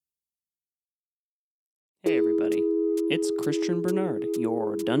Hey everybody, it's Christian Bernard,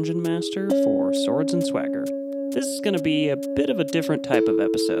 your dungeon master for Swords and Swagger. This is going to be a bit of a different type of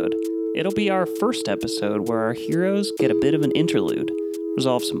episode. It'll be our first episode where our heroes get a bit of an interlude,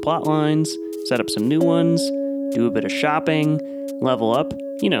 resolve some plot lines, set up some new ones, do a bit of shopping, level up,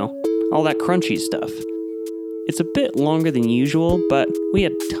 all that crunchy stuff. It's a bit longer than usual, but we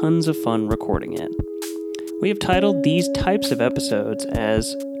had tons of fun recording it. We have titled these types of episodes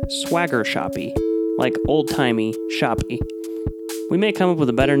as Swagger Shoppy, like old-timey shoppy. We may come up with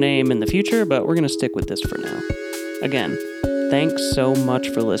a better name in the future, but we're going to stick with this for now. Again, thanks so much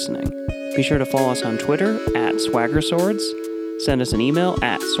for listening. Be sure to follow us on Twitter at SwaggerSwords, send us an email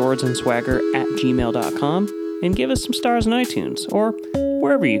at swordsandswagger@gmail.com, and give us some stars on iTunes or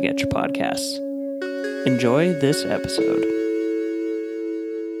wherever you get your podcasts. Enjoy this episode.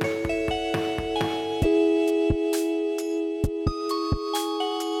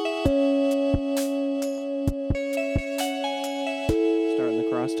 Starting the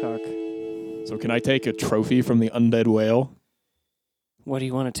crosstalk. So can I take a trophy from the undead whale? What do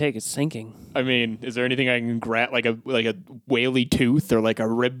you want to take? It's sinking. I mean, is there anything I can grab, like a whaley tooth or like a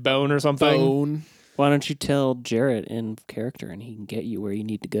rib bone or something? Bone. Why don't you tell Jarrett in character and he can get you where you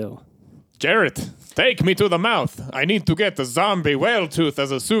need to go? Jarrett, take me to the mouth. I need to get the zombie whale tooth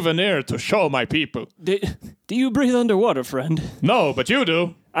as a souvenir to show my people. Do you breathe underwater, friend? No, but you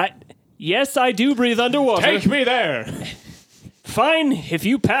do. Yes, I do breathe underwater. Take me there. Fine, if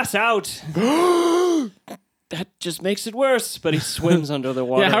you pass out. That just makes it worse, but he swims under the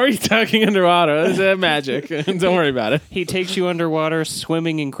water. Yeah, how are you talking underwater? That's magic. Don't worry about it. He takes you underwater,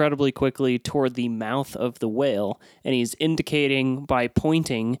 swimming incredibly quickly toward the mouth of the whale, and he's indicating by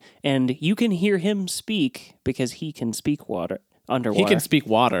pointing, and you can hear him speak because he can speak underwater. He can speak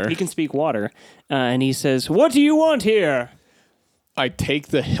water. He can speak water, and he says, "What do you want here?" I take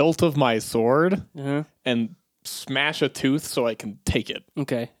the hilt of my sword Uh-huh. and smash a tooth so I can take it.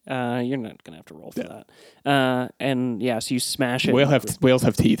 Okay, you're not gonna have to roll for that. So you smash it. Whales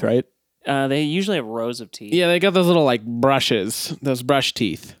have teeth, right? They usually have rows of teeth. Yeah, they got those little brushes, those brush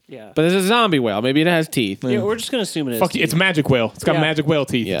teeth. Yeah. But it's a zombie whale. Maybe it has teeth. Yeah, we're just gonna assume it is. Fuck you, it's a magic whale. It's got Yeah. magic whale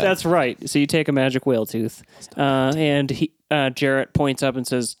teeth. Yeah. That's right. So you take a magic whale tooth, and Jarrett points up and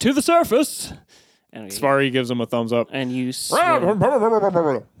says, "To the surface." And Svari gives him a thumbs up. and you swim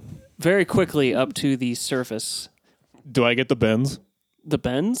very quickly up to the surface. Do I get the bends? The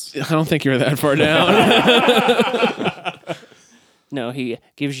bends? I don't think you're that far down. No, he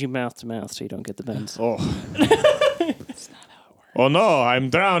gives you mouth to mouth, so you don't get the bends. Oh. Oh no, I'm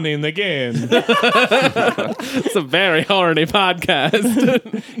drowning again. It's a very horny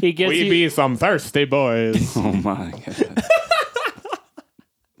podcast. He gets We you. be some thirsty boys. Oh my god.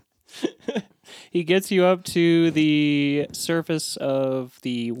 He gets you up to the surface of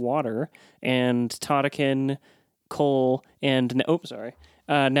the water, and Totikin, Cole, and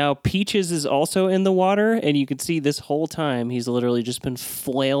now Peaches is also in the water, and you can see this whole time he's literally just been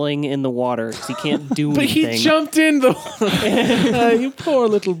flailing in the water because he can't do But anything. he jumped in the you poor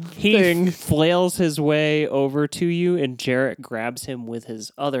little He thing. flails his way over to you, and Jarrett grabs him with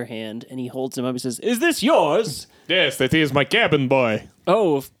his other hand, and he holds him up. He says, "Is this yours?" Yes, that is my cabin boy.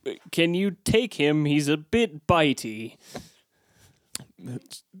 Oh, can you take him? He's a bit bitey.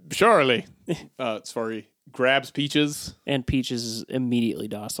 Surely. Svari grabs Peaches. And Peaches is immediately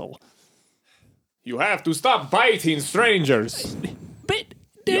docile. You have to stop biting strangers. But,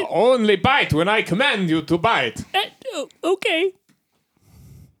 You only bite when I command you to bite. okay.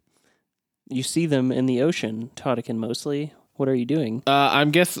 You see them in the ocean, Totikin mostly. What are you doing?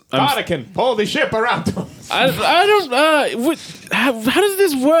 I'm Tarkin, pull the ship around. I don't. How does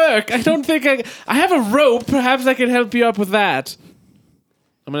this work? I don't think I have a rope. Perhaps I can help you up with that.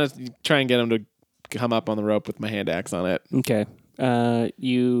 I'm gonna try and get him to come up on the rope with my hand axe on it. Okay.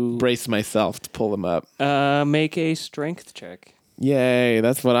 You Brace myself to pull him up. make a strength check. Yay!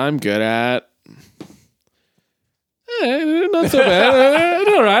 That's what I'm good at. Not so bad.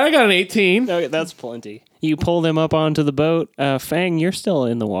 All right, I got an 18. Okay, that's plenty. You pull them up onto the boat. Fang, you're still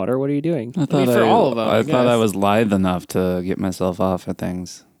in the water. What are you doing? I thought for all of them, I I thought I guess. was lithe enough to get myself off of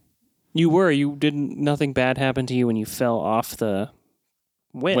things. You were. You didn't. Nothing bad happened to you when you fell off the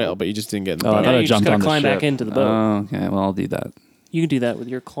whale. Well, but you just didn't get in the Oh, I boat. thought you I just jumped gotta on the climb ship. back into the boat. Oh, okay. Well, I'll do that. You can do that with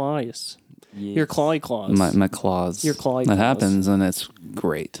your claws. Your clawy claws. My claws. Your clawy That claws. happens, and it's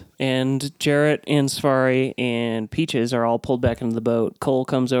great. And Jarrett and Svari and Peaches are all pulled back into the boat. Cole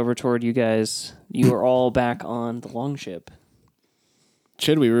comes over toward you guys. You are all back on the longship.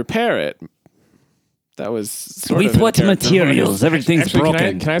 Should we repair it? That was sort With of in what character. materials? Everything's Actually,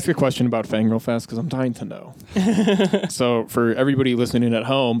 broken. can I ask you a question about Fang real fast? Because I'm dying to know. So for everybody listening at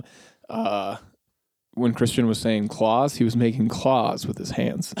home, when Christian was saying claws, he was making claws with his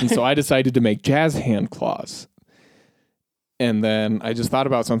hands. And so I decided to make jazz hand claws. And then I just thought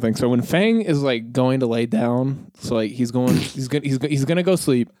about something. So when Fang is like going to lay down, so like he's gonna go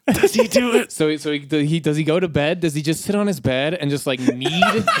sleep. Does he do it? So does he go to bed? Does he just sit on his bed and just like knead?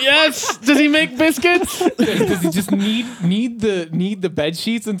 Yes. Does he make biscuits? Does he just knead the bed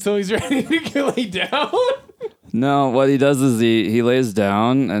sheets until he's ready to lay down? No, what he does is he lays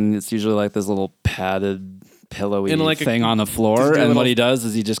down, and it's usually like this little padded, pillowy And like thing on the just floor. do a And little- what he does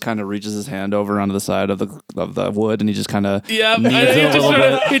is he just kind of reaches his hand over onto the side of the wood, and he just kind of Yeah, kneads he it a just little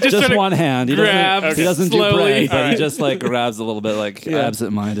sorta- bit. he just sorta one hand. He grabs doesn't do slowly. break, but Alright. he just like grabs a little bit, like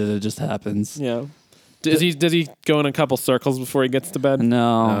absent-minded. It just happens. Yeah. Does he go in a couple circles before he gets to bed?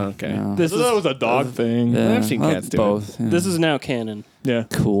 No. Oh, okay. no. This That is was a dog thing. Yeah, I've seen well, cats do both. Yeah. this is now canon. Yeah.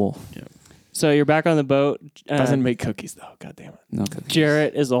 cool. So you're back on the boat. Doesn't make cookies though. God damn it. No cookies.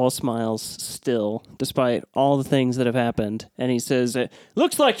 Jarrett is all smiles still, despite all the things that have happened. And he says,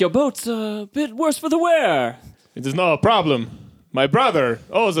 looks like your boat's a bit worse for the wear. It is no problem. My brother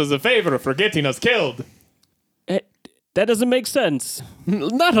owes us a favor for getting us killed. That doesn't make sense.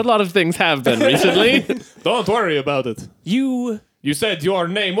 Not a lot of things have been recently. Don't worry about it. You said your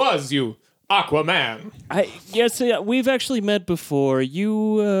name was you, Aquaman. Yes, we've actually met before.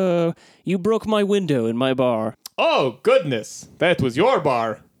 You broke my window in my bar. Oh, goodness. That was your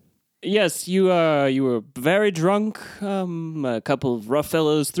bar. Yes, you were very drunk. A couple of rough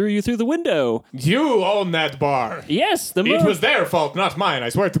fellows threw you through the window. You own that bar. Yes, It was their fault, not mine, I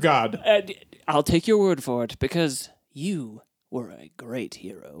swear to God. I'll take your word for it because you were a great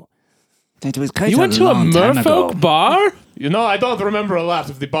hero. It was quite You went to a merfolk bar? You know, I don't remember a lot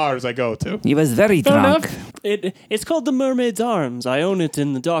of the bars I go to. He was very Fair drunk. enough. It's called the Mermaid's Arms. I own it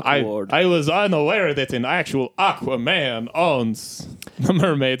in the dock ward. I was unaware that an actual Aquaman owns the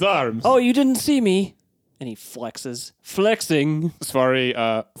Mermaid's Arms. Oh, you didn't see me? And he flexes. Flexing. Safari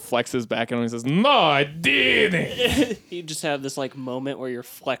flexes back and he says, "No, I didn't." You just have this like moment where you're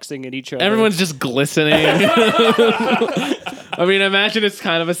flexing at each other. Everyone's just glistening. I mean, imagine it's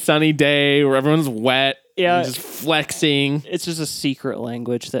kind of a sunny day where everyone's wet. Yeah. And just flexing. It's just a secret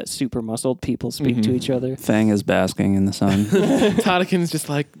language that super muscled people speak to each other. Fang is basking in the sun. Todekin's just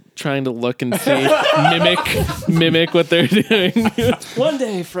like trying to look and see, mimic what they're doing. One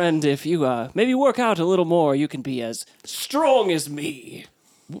day, friend, if you maybe work out a little more, you can be as strong as me.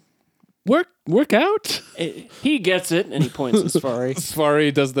 Work out? He gets it, and he points at Safari.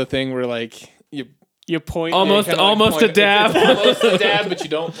 Safari does the thing where like You point. Almost kinda, like, a point- dab. It's almost a dab, but you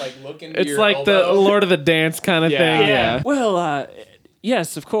don't like look into It's your like the elbow. Lord of the Dance kind of Yeah. thing. Yeah. Yeah. Well,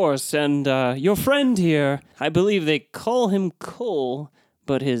 yes, of course. And your friend here, I believe they call him Cole,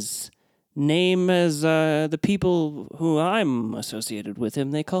 but his name as the people who I'm associated with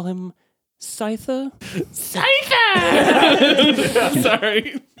him, they call him Scyther.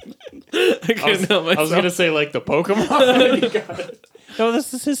 Sorry. I couldn't help myself. I was gonna say like the Pokemon. No,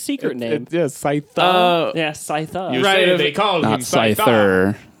 this is his secret name. Yeah, Scyther. Yeah, Scyther. You right, say if- they call Not him Scyther.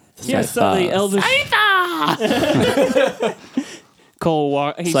 Scyther. Yes, the elvish. Cole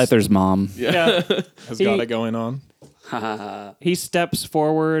Scyther's mom. Yeah. Has got it going on. He steps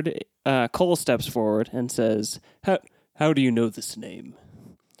forward. Cole steps forward and says, "How do you know this name?"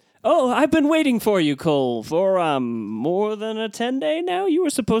 "Oh, I've been waiting for you, Cole, for more than a 10-day now. You were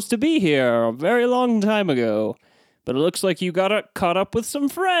supposed to be here a very long time ago, but it looks like you got caught up with some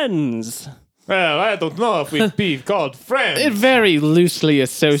friends." Well, I don't know if we'd be called friends. It very loosely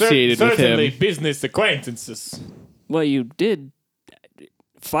associated with Certainly him. business acquaintances. Well, you did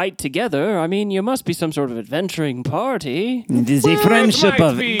fight together. I mean, you must be some sort of adventuring party. It is Well, a it friendship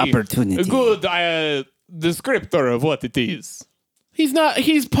might of be opportunity. A good descriptor of what it is. He's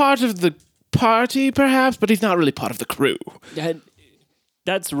part of the party, perhaps, but he's not really part of the crew.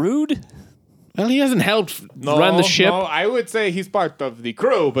 That's rude. Well, he hasn't helped run the ship. No, I would say he's part of the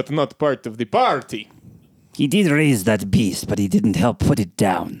crew, but not part of the party. He did raise that beast, but he didn't help put it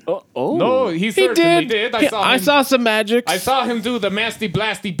down. Oh. No, he He certainly did. did. I saw some magic. I saw him do the masty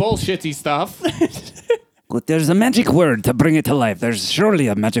blasty bullshitty stuff. But there's a magic word to bring it to life. There's surely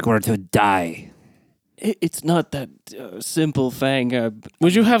a magic word to die. It's not that simple, Fang.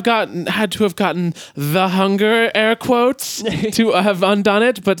 Would you have had to have gotten the hunger, air quotes, to have undone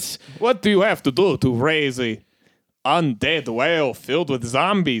it? But What do you have to do to raise a undead whale filled with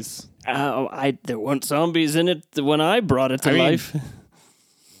zombies? There weren't zombies in it when I brought it to I mean- life.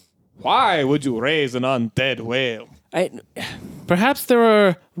 Why would you raise an undead whale? perhaps there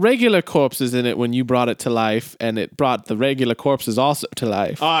were regular corpses in it when you brought it to life, and it brought the regular corpses also to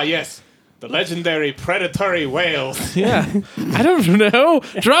life. Ah, yes. The legendary predatory whales. Yeah. I don't know.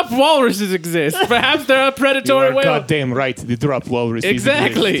 Drop walruses exist. Perhaps they're a predatory whale. goddamn right. The drop walrus.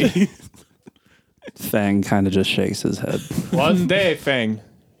 Exactly. Fang kind of just shakes his head. One day, Fang,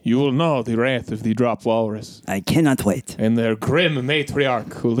 you will know the wrath of the drop walrus I cannot wait. and their grim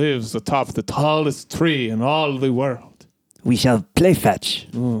matriarch who lives atop the tallest tree in all the world. We shall play fetch.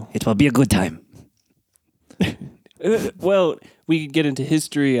 It will be a good time. Well, we could get into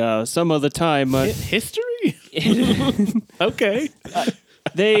history some other time. History? Okay.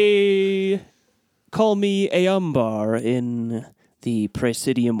 They call me Eumbar in the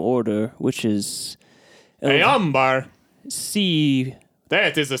Presidium Order, which is Eumbar? sea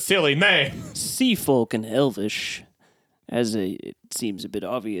That is a silly name. folk in Elvish. It seems a bit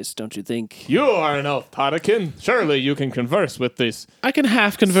obvious, don't you think? You are an elf, Tadakin. Surely you can converse with this. I can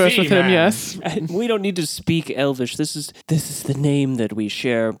half converse with him, Seaman. yes. We don't need to speak Elvish. This is the name that we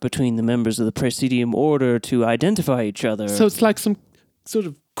share between the members of the Presidium Order to identify each other. So it's like some sort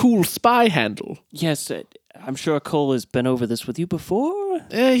of cool spy handle. Yes, I'm sure Cole has been over this with you before.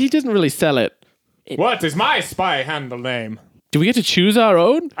 He didn't really sell it. What is my spy handle name? Do we get to choose our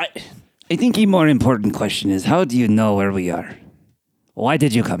own? I think a more important question is, how do you know where we are? Why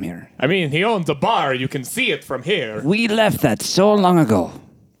did you come here? I mean, he owns a bar. You can see it from here. We left that so long ago.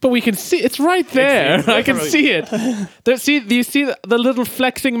 But we can see it's right there. It's I can literally- see it. Do you see the little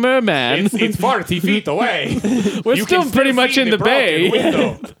flexing merman? It's 40 feet away. We're You still can pretty see much in the broken bay.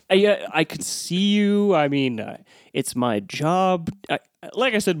 window. I could see you. I mean, it's my job.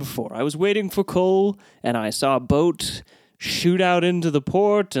 Like I said before, I was waiting for Cole, and I saw a boat shoot out into the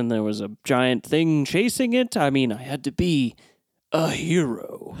port, and there was a giant thing chasing it. I mean, I had to be a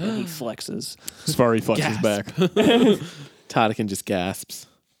hero. And he flexes. Safari flexes back. Tadakin just gasps.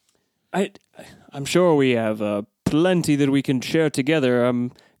 I'm sure we have plenty that we can share together.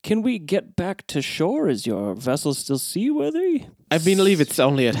 Can we get back to shore? Is your vessel still seaworthy? I believe it's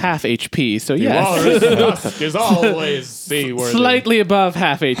only at half HP, so Walrus yes. tusk is always seaworthy. Slightly above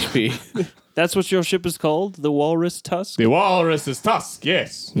half HP. That's what your ship is called? The Walrus Tusk? The walrus's tusk,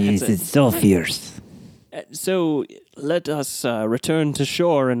 yes. Yes, it's so fierce. So let us return to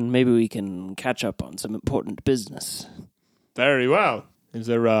shore and maybe we can catch up on some important business. Very well. Is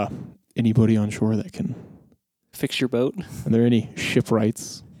there anybody on shore that can... Fix your boat. Are there any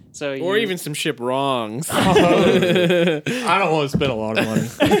shipwrights? So Or even some ship wrongs. I don't want to spend a lot of money.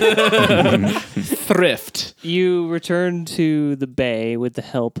 Thrift. you return to the bay with the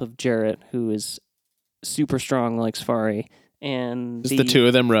help of Jarrett, who is super strong like Safari. And Just the two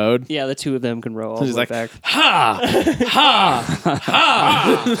of them rode. Yeah, the two of them can row all the He's way like, back.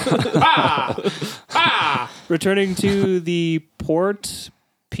 Returning to the port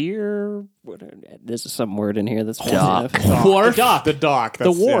pier. There's some word in here that's Dock. Wharf. The dock.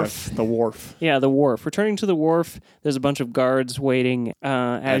 That's, wharf. yes, the wharf. Yeah, the wharf. Returning to the wharf, there's a bunch of guards waiting.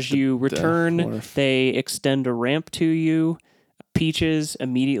 As you return, wharf. they extend a ramp to you. Peaches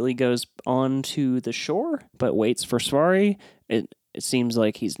immediately goes onto the shore, but waits for Safari. It seems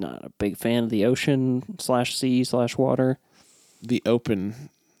like he's not a big fan of the ocean / water. The open.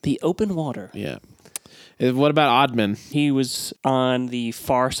 The open water. Yeah. What about Oddman? He was on the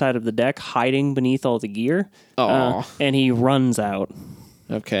far side of the deck, hiding beneath all the gear. Aw. And he runs out.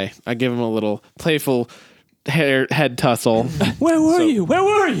 Okay. I give him a little playful head tussle. Where were you? Where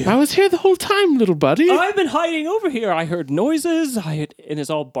were you? I was here the whole time, little buddy. I've been hiding over here. I heard noises. And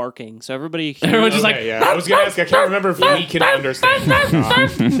it's all barking. So everybody hears. Everyone's just Okay, yeah. I was going to ask, I can't remember if we can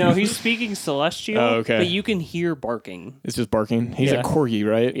understand. No, he's speaking Celestial. Oh, okay. But you can hear barking. It's just barking. He's Yeah. a corgi,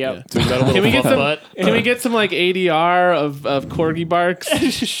 right? Yep. So he's got a little Can we get fluff some? butt. Can we get some like ADR of corgi barks?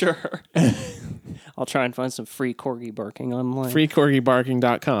 Sure. I'll try and find some free corgi barking online.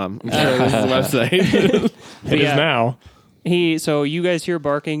 FreeCorgiBarking.com. I'm sure this is the website. It is now. So you guys hear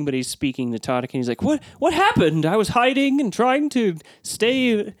barking, but he's speaking to Tadic, and he's like, What happened? I was hiding and trying to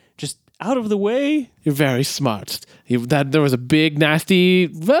stay just out of the way. You're very smart. There was a big, nasty,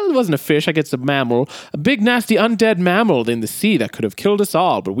 well, it wasn't a fish, I guess it's a mammal, a big, nasty, undead mammal in the sea that could have killed us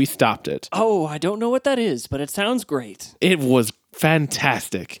all, but we stopped it. Oh, I don't know what that is, but it sounds great. It was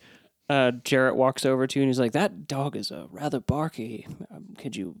fantastic. Jarrett walks over to you and he's like, that dog is rather barky.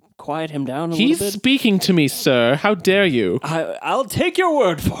 Could you quiet him down a He's little bit? speaking to me, sir. How dare you? I'll take your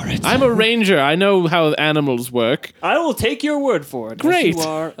word for it. I'm a ranger. I know how animals work. I will take your word for it. as Great. You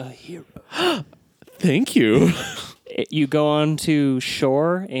are a hero. Thank you. You go on to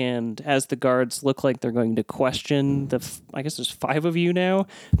shore, and as the guards look like they're going to question I guess there's 5 of you now: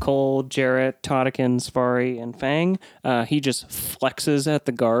 Cole, Jarrett, Todikin, Safari, and Fang. He just flexes at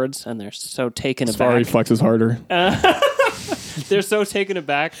the guards, and they're so taken Safari aback. flexes harder. They're so taken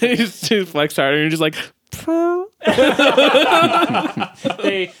aback. You just flex harder. And you're just like,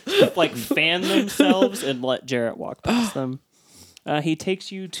 They like fan themselves and let Jarrett walk past them. He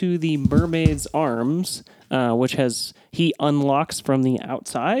takes you to the mermaid's arms, which he unlocks from the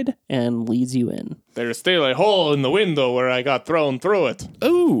outside and leads you in. There's still a hole in the window where I got thrown through it.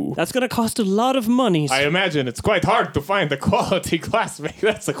 ooh. That's going to cost a lot of money. I imagine it's quite hard to find a quality glass.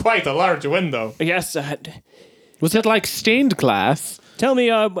 That's quite a large window. Yes. Was it like stained glass? Tell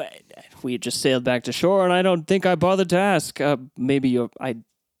me, we just sailed back to shore, and I don't think I bothered to ask. Maybe I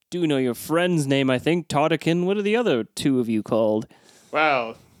do know your friend's name, I think. Todikin. What are the other two of you called?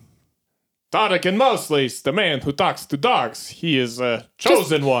 Well, Todikin Mosely's the man who talks to dogs. He is a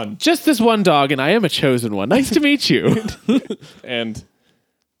chosen one. Just this one dog, and I am a chosen one. Nice to meet you. And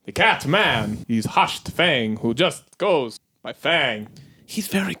the cat man, he's Hushed Fang, who just goes by Fang. He's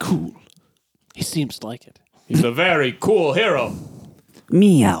very cool. He seems like it. He's a very cool hero.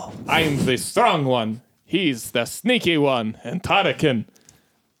 Meow. I'm the strong one. He's the sneaky one. And Todikin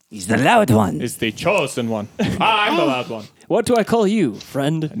He's the loud one. is the chosen one. I'm the loud one. What do I call you,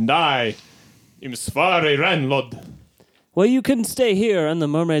 friend? And I am Svari Renlod. Well, you can stay here in the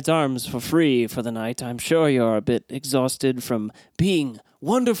mermaid's arms for free for the night. I'm sure you're a bit exhausted from being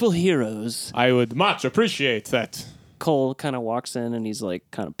wonderful heroes. I would much appreciate that. Cole kind of walks in and he's like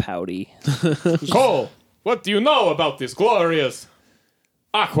kind of pouty. Cole, what do you know about this glorious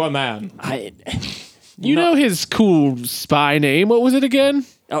Aquaman? You know his cool spy name. What was it again?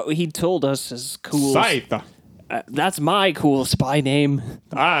 Oh, he told us his cool. Saita. That's my cool spy name.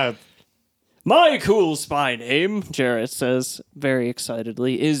 Ah, My cool spy name, Jarrett says very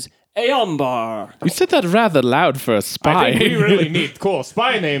excitedly, is Eombar. You said that rather loud for a spy. I think we really need cool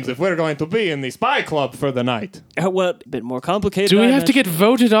spy names if we're going to be in the spy club for the night. Well, a bit more complicated. Do we I have to imagine. get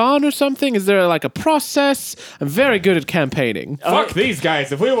voted on or something? Is there like a process? I'm very good at campaigning. Fuck these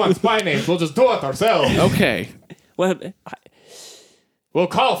guys. If we want spy names, we'll just do it ourselves. Okay. Well, We'll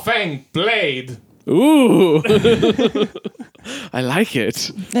call Fang Blade. Ooh. I like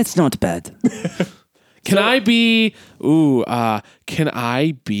it. That's not bad. Can I be can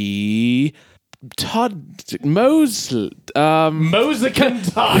I be Todd Mosley?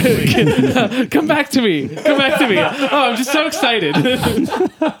 Mosican Todd. Come back to me. Come back to me. Oh, I'm just so excited.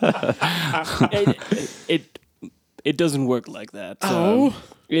 it doesn't work like that.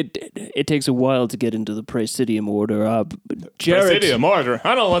 It takes a while to get into the Praesidium Order. Jarrett, Presidium Order.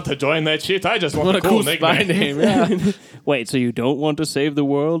 I don't want to join that shit. I just want What a a cool, cool spy nickname. name. Yeah. wait, so you don't want to save the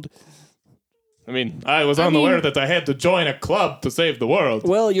world? I mean, I was unaware that I had to join a club to save the world.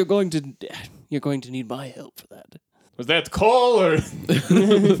 Well, you're going to need my help for that. Was that Cole or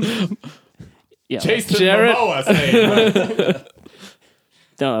Yeah, Jason Jarrett? Momoa saying?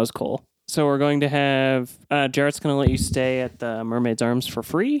 no, that was Cole. So we're going to have Jarrett's going to let you stay at the Mermaid's Arms for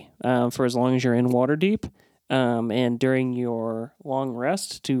free for as long as you're in Waterdeep. And during your long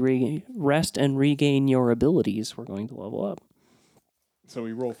rest, to rest and regain your abilities, we're going to level up. So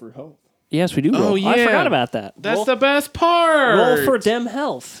we roll for health. Yes, we do. Roll. Oh, I yeah. forgot about that. That's the best part. roll for Dem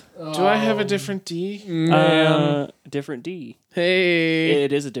Health. Do I have a different D? Different D. Hey.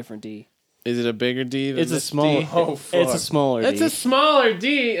 It is a different D. Is it a bigger D than It's a this smaller. D? Oh, fuck. It's a smaller It's D. a smaller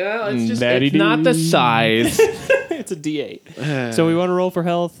D. Well, it's just Daddy it's not the D. size. It's a D8. So we want to roll for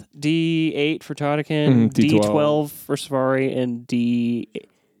health. D8 for Todikin, D12. D12 for Safari, and D.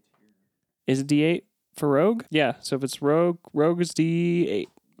 Is it D8 for Rogue? Yeah. So if it's Rogue is D8.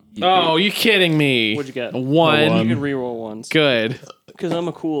 Oh, you kidding me? What'd you get? One. You can reroll ones. Good. Because I'm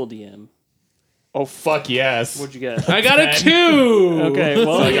a cool DM. Oh, fuck yes. What'd you get? I got a 2. Okay.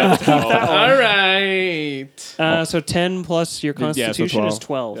 Well, you got to keep that one. All right. So 10 plus your Yeah, so Constitution is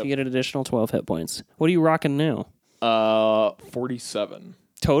 12. 12. Yep. You get an additional 12 hit points. What are you rocking now? 47.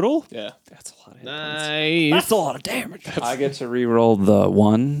 Total? Yeah. That's a lot of hit points. Nice. That's a lot of damage. I get to re-roll the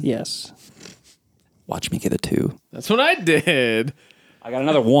 1. Yes. Watch me get a 2. That's what I did. I got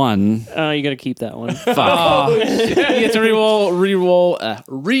another 1. You got to keep that one. Oh, you get to re-roll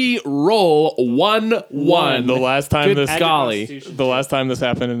 1-1. The last time Good this golly. the last time this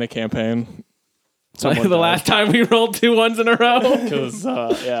happened in a campaign. The last time we rolled 2 1s in a row. Because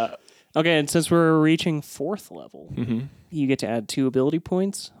yeah. Okay, and since we're reaching 4th level, you get to add 2 ability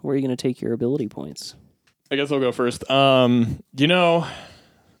points. Where are you going to take your ability points? I guess I'll go first. You know,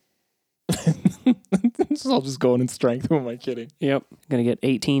 I'll just go in strength. Who am I kidding? Yep. Going to get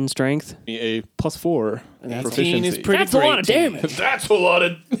 18 strength. A +4. That's 18 is pretty That's a lot of great. damage. That's a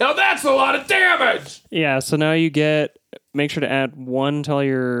lot of damage. Yeah, so now you get, make sure to add 1 to all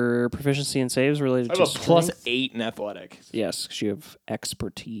your proficiency and saves related I to have a strength. +8 in athletics. Yes, because you have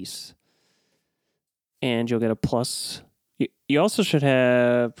expertise. And you'll get You also should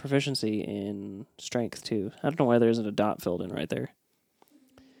have proficiency in strength too. I don't know why there isn't a dot filled in right there.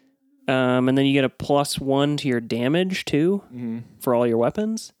 And then you get a +1 to your damage too for all your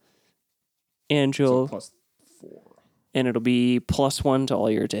weapons, and you'll +4. and it'll be +1 to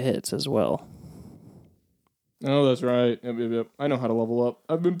all your to hits as well. Oh, that's right. Yep. I know how to level up.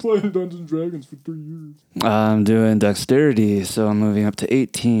 I've been playing Dungeons and Dragons for 3 years. I'm doing dexterity, so I'm moving up to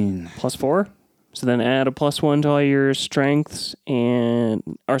 18. +4. So then add a +1 to all your strengths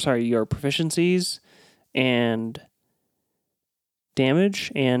your proficiencies and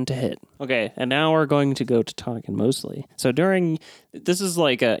damage and to hit. Okay, and now we're going to go to Tonkin mostly. So this is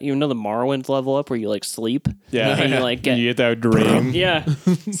like the Morrowind level up where you like sleep. Yeah. And you like get You get that dream. yeah.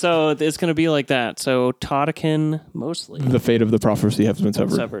 So it's going to be like that. So Totikin mostly. The fate of the prophecy has been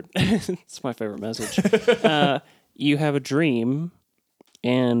severed. It's my favorite message. You have a dream,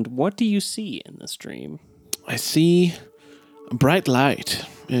 and what do you see in this dream? I see a bright light,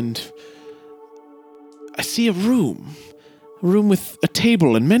 and I see a room with a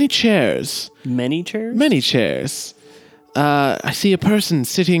table and many chairs. Many chairs? Many chairs. I see a person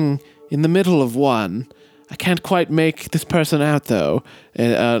sitting in the middle of one. I can't quite make this person out, though.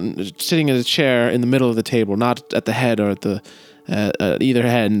 Sitting in a chair in the middle of the table, not at the head or at the either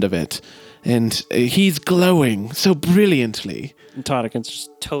end of it. And he's glowing so brilliantly. And Totikin's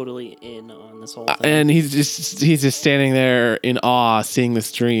just totally in on this whole thing. And he's just standing there in awe, seeing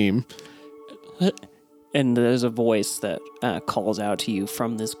this dream. And there's a voice that calls out to you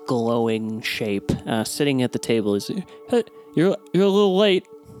from this glowing shape. Sitting at the table is, hey, you're a little late.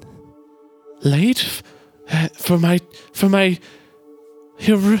 Late for my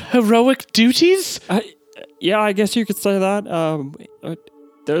heroic duties? Yeah, I guess you could say that.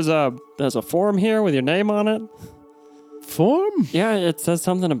 There's a form here with your name on it. Form? Yeah, it says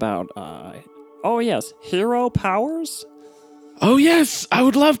something about hero powers. Oh yes, I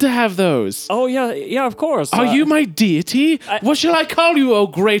would love to have those. Oh yeah, of course. Are you my deity? What shall I call you, oh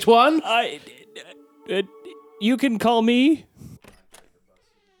great one? You can call me.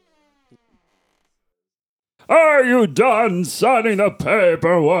 Are you done signing the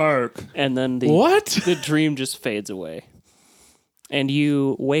paperwork? And then What? the dream just fades away. And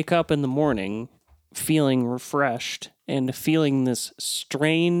you wake up in the morning feeling refreshed and feeling this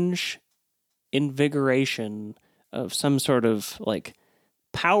strange invigoration of some sort of like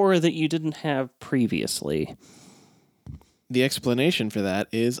power that you didn't have previously. The explanation for that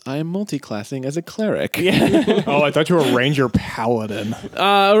is I am multi-classing as a cleric. Oh, I thought you were a ranger paladin.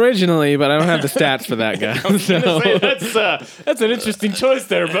 Originally, but I don't have the stats for that guy. That's an interesting choice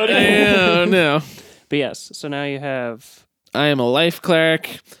there, buddy. No. But yes, so now you have I am a life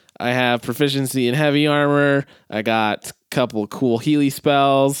cleric. I have proficiency in heavy armor. I got a couple cool Healy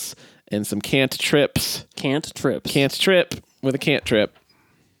spells and some cantrips. can't trips. Can't trip with a cantrip.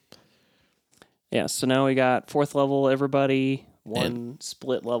 Yeah, so now we got 4th level everybody, one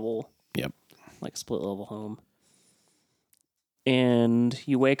split level. Yep. Like split level home. And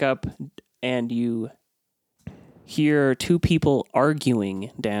you wake up and you hear 2 people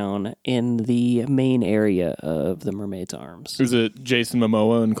arguing down in the main area of the Mermaid's Arms. Is it Jason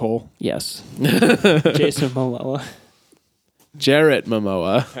Momoa and Cole? Yes. Jason Momoa. Jarrett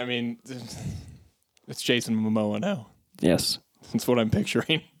Momoa. I mean, it's Jason Momoa now. Yes. That's what I'm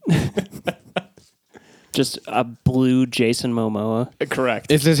picturing. Just a blue Jason Momoa.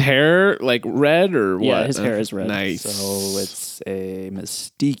 Correct. Is his hair like red or what? Yeah, his hair is red. Nice. So it's a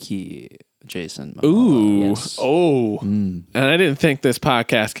Mystique Jason. Momoa. Ooh. Yes. Oh. And I didn't think this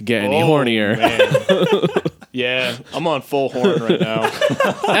podcast could get any hornier. Man. Yeah, I'm on full horn right now.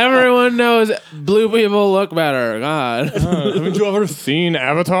 Everyone knows blue people look better. God. Haven't you ever seen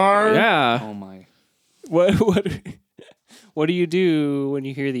Avatar? Yeah. Oh my. What do you do when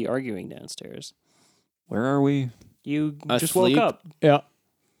you hear the arguing downstairs? Where are we? You just Asleep? woke up. Yeah.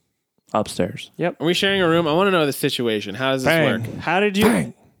 Upstairs. Are we sharing a room? I want to know the situation. How does this Bang. work? How did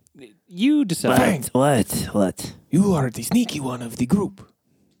you? You decide. What? You are the sneaky one of the group.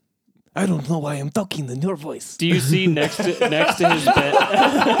 I don't know why I'm talking in your voice. Do you see next to his bed?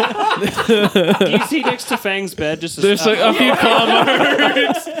 Do you see next to Fang's bed just There's like a few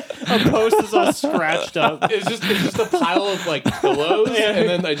comments. a post is all scratched up? It's just a pile of like pillows, and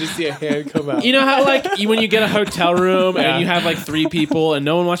then I just see a hand come out. You know how like when you get a hotel room and you have like 3 people and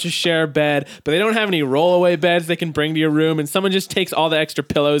no one wants to share a bed, but they don't have any rollaway beds they can bring to your room, and someone just takes all the extra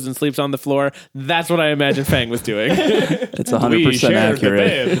pillows and sleeps on the floor. That's what I imagine Fang was doing. It's 100%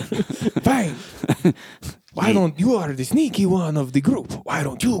 accurate. Fine. Why don't you are the sneaky one of the group? Why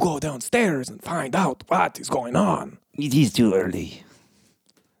don't you go downstairs and find out what is going on? It is too early.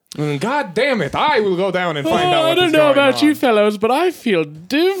 God damn it! I will go down and find out. I what don't is know going about on. you fellows, but I feel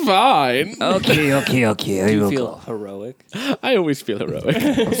divine. Okay. I Do you will feel go. heroic? I always feel heroic.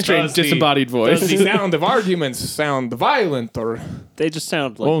 Strange Does the- disembodied voice. Does the sound of arguments sound violent or They just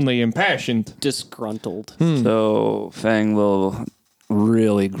sound like only impassioned? disgruntled. So Fang will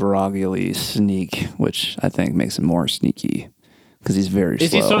really groggily sneak, which I think makes him more sneaky because he's very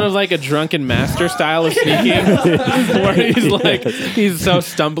Is slow. he sort of like a drunken master style of sneaking, where he's so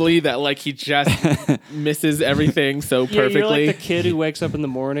stumbly that like he just misses everything so Yeah, you're perfectly? like the kid who wakes up in the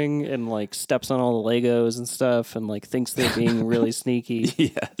morning and like steps on all the Legos and stuff and like thinks they're being really sneaky.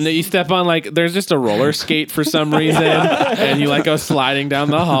 And then you step on like there's just a roller skate for some reason, and you like go sliding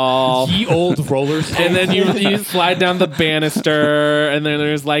down the hall. Ye old roller skate. And then you slide down the banister, and then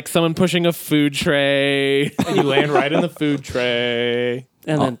there's like someone pushing a food tray, And you land right in the food tray.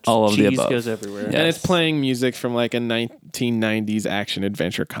 And then All of the cheese above. goes everywhere. Yeah. and it's playing music from like a 1990s action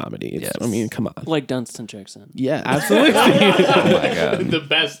adventure comedy. Yes. I mean, come on. Like Dunstan Jackson. Yeah, absolutely. oh my god. The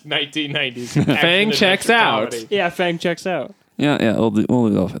best 1990s. Fang checks out. Yeah, Fang checks out. Yeah, we'll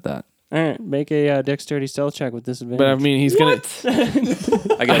go with that. All right, make a dexterity stealth check with disadvantage. But I mean, he's gonna.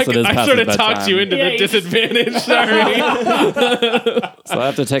 I guess it is I past sort his of talked you bedtime. into Yeah, the you- disadvantage. Sorry. So I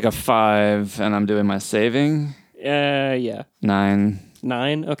have to take a 5, and I'm doing my saving. yeah. 9.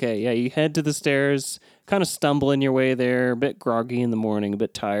 9? Okay, yeah, you head to the stairs, kind of stumbling your way there, a bit groggy in the morning, a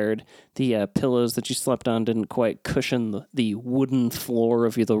bit tired. The pillows that you slept on didn't quite cushion the wooden floor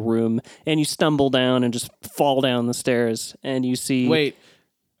of the room, and you stumble down and just fall down the stairs, and you see... Wait.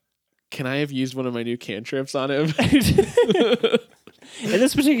 Can I have used one of my new cantrips on him? In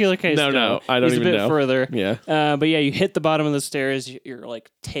this particular case, No, I don't he's even a bit know. further. Yeah. But yeah, you hit the bottom of the stairs. You're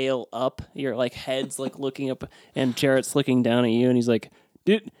like tail up. Your like head's like looking up, and Jarrett's looking down at you, and he's like,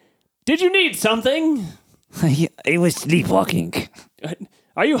 "Did you need something? I was sleepwalking.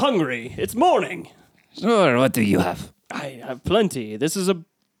 Are you hungry? It's morning. Sure, what do you have? I have plenty. This is a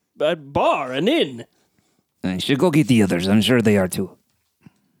bar, an inn." I should go get the others. I'm sure they are too.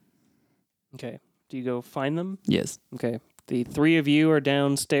 Okay. Do you go find them? Yes. Okay. The three of you are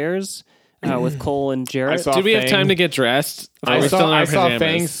downstairs with Cole and Jarrett. I saw Did we have Fang- time to get dressed? I We're still in our saw pajamas.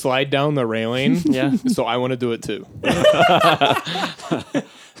 Fang slide down the railing. Yeah. So I want to do it too.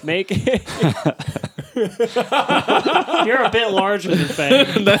 Make. You're a bit larger than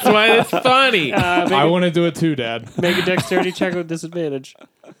Fang. That's why it's funny. I want to do it too, Dad. Make a dexterity check with disadvantage.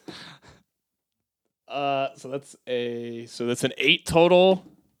 So that's an 8 total,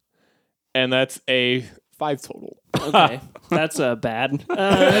 and that's a 5 total. Okay, that's bad.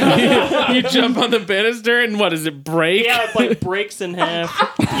 You jump on the banister and what does it break? Yeah, it like breaks in half.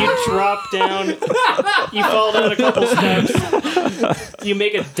 You drop down. You fall down a couple steps. You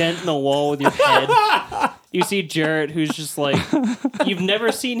make a dent in the wall with your head. You see Jarrett, who's just like, you've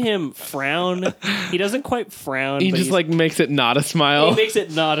never seen him frown. He doesn't quite frown. He but just he's- like makes it not a he smile. makes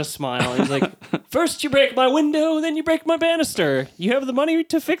it not a smile. He's like, first you break my window, then you break my banister. You have the money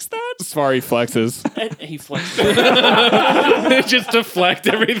to fix that? Safari flexes. And he flexes. Just deflect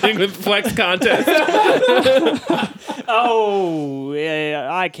everything with flex contest. Oh, yeah,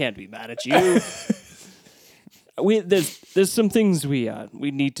 I can't be mad at you. There's some things we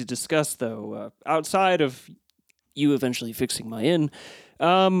need to discuss though. Outside of you eventually fixing my inn,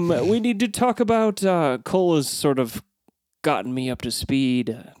 we need to talk about Cole has sort of gotten me up to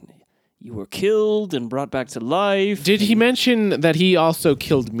speed. You were killed and brought back to life. Did he mention that he also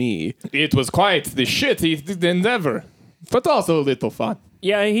killed me? It was quite the shitty endeavor, but also a little fun.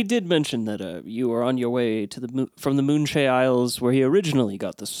 Yeah, he did mention that you were on your way to from the Moonshay Isles, where he originally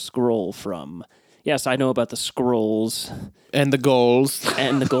got the scroll from. Yes, I know about the scrolls And the goals.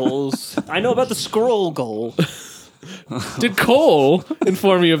 and the goals. I know about the scroll goal. Did Cole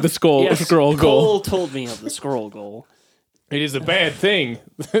inform you of the scroll goal? Cole told me of the scroll goal. It is a bad thing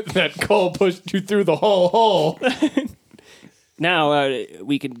that Cole pushed you through the whole hole. Now,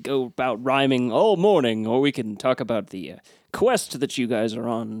 we can go about rhyming all morning, or we can talk about the quest that you guys are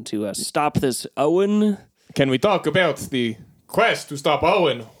on to stop this Owen. Can we talk about the quest to stop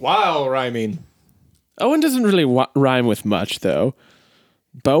Owen while rhyming? Owen doesn't really rhyme with much, though.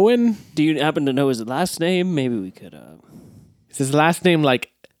 Bowen? Do you happen to know his last name? Maybe we could... Is his last name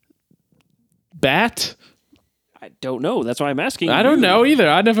like Bat? I don't know. That's why I'm asking I don't you. know either.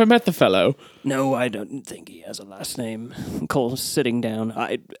 I never met the fellow. No, I don't think he has a last name. Cole's sitting down.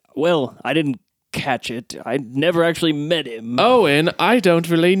 I didn't catch it. I never actually met him. Owen, I don't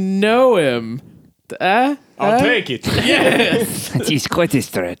really know him. I'll take it. That is quite a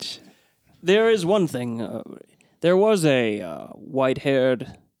stretch. There is one thing. There was a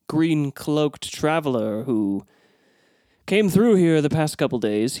white-haired, green-cloaked traveler who came through here the past couple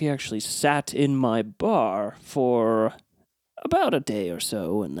days. He actually sat in my bar for about a day or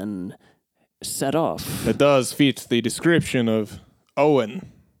so and then set off. It does fit the description of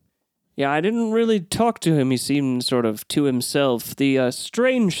Owen. Yeah, I didn't really talk to him. He seemed sort of to himself. The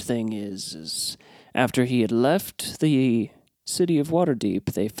strange thing is after he had left the city of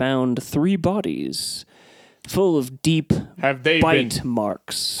Waterdeep, they found 3 bodies full of deep Have they bite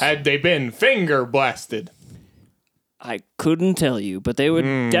marks. Had they been finger blasted? I couldn't tell you, but they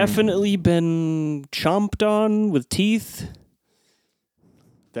would definitely been chomped on with teeth.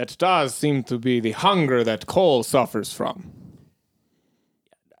 That does seem to be the hunger that Cole suffers from.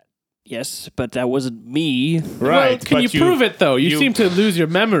 Yes, but that wasn't me. Right. Well, can you prove it, though? You seem to lose your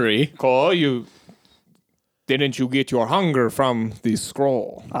memory. Cole, didn't you get your hunger from the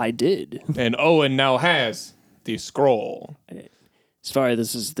scroll? I did. And Owen now has the scroll. Sorry,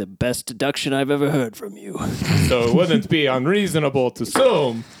 this is the best deduction I've ever heard from you. So it wouldn't be unreasonable to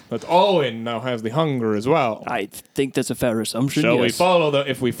assume that Owen now has the hunger as well. I think that's a fair assumption. Shall we yes. follow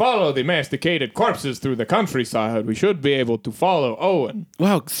if we follow the masticated corpses through the countryside, we should be able to follow Owen.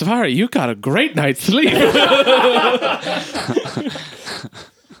 Wow, Safari, you got a great night's sleep.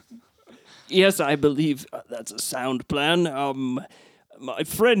 Yes, I believe that's a sound plan. My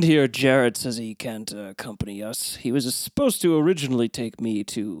friend here, Jarrett, says he can't accompany us. He was supposed to originally take me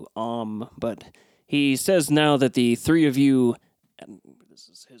to but he says now that the 3 of you, and this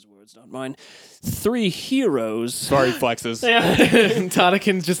is his words, not mine, 3 heroes. Sorry, flexes.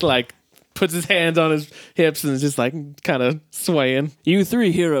 Tadakin just like puts his hands on his hips and is just like kind of swaying. You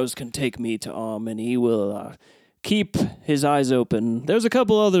 3 heroes can take me to and he will keep his eyes open. There's a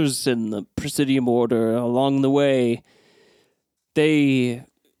couple others in the Presidium Order along the way. They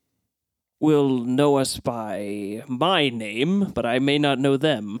will know us by my name, but I may not know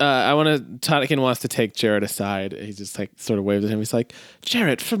them. Tadakin wants to take Jarrett aside. He just like sort of waves at him. He's like,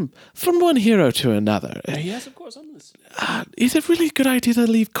 Jarrett, from one hero to another. Yes, of course, I'm listening. Is it really a good idea to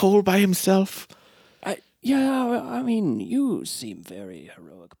leave Cole by himself? Yeah, I mean, you seem very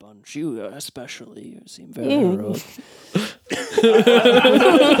heroic bunch. You especially seem very heroic.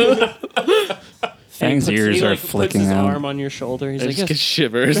 Fang's ears he, are like, flicking puts his out. arm on your shoulder. He's I like, just get yes,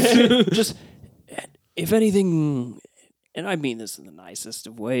 shivers. just, if anything, and I mean this in the nicest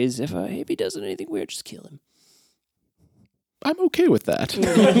of ways, if he does anything weird, just kill him. I'm okay with that.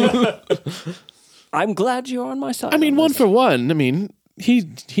 I'm glad you're on my side. I mean, on one this. for one. I mean, he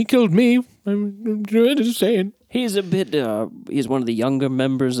killed me. I'm just saying. He's a bit, he's one of the younger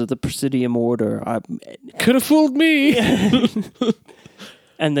members of the Presidium Order. Could have fooled me.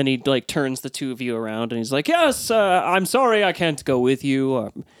 And then he like turns the 2 of you around and he's like, yes, I'm sorry I can't go with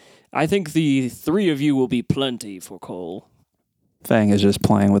you. I think the 3 of you will be plenty for Cole. Fang is just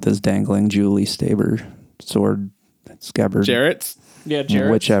playing with his dangling Julie Staber sword scabbard. Jarrett's. Yeah, Jared.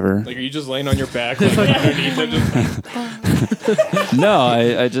 Whichever. Like, are you just laying on your back, like, underneath it? Just... No,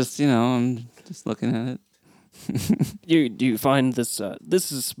 I just, I'm just looking at it. You find this,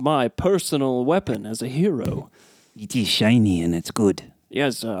 this is my personal weapon as a hero. It is shiny and it's good.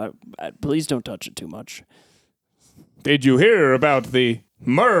 Yes, please don't touch it too much. Did you hear about the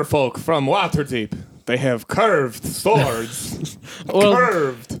merfolk from Waterdeep? They have curved swords. Well,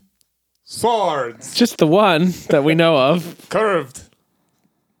 Curved swords. just the one that we know of. Curved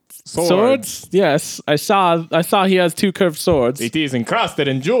Swords? Yes, I saw he has 2 curved swords. It is encrusted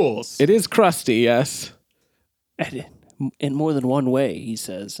in jewels. It is crusty, yes. And in more than one way, he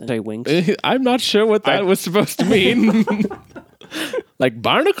says. And I winks. I'm not sure what that was supposed to mean. Like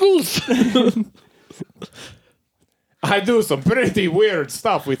barnacles? I do some pretty weird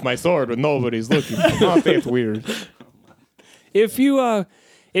stuff with my sword when nobody's looking. Not that weird. If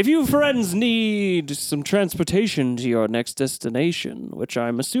you friends need some transportation to your next destination, which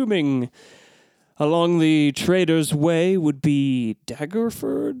I'm assuming along the Trader's Way would be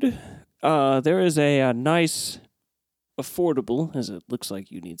Daggerford, there is a nice, affordable, as it looks like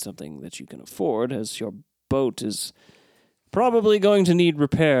you need something that you can afford, as your boat is probably going to need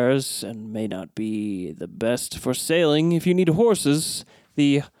repairs and may not be the best for sailing. If you need horses,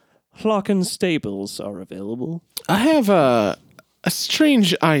 the Hlocken stables are available. I have a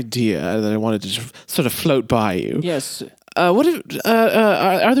strange idea that I wanted to just sort of float by you. Yes. What if,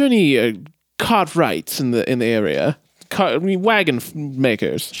 are there any cartwrights in the area? Wagon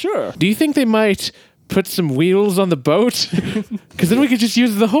makers. Sure. Do you think they might put some wheels on the boat? Because then we could just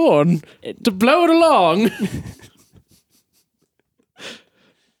use the horn to blow it along.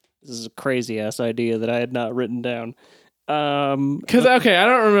 This is a crazy ass idea that I had not written down. Because I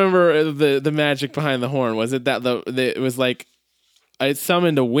don't remember the magic behind the horn. Was it that it was like I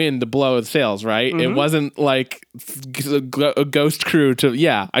summoned a wind to blow the sails, right? It wasn't like a ghost crew to.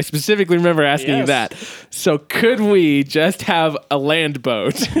 Yeah, I specifically remember asking you Yes. that. So could we just have a land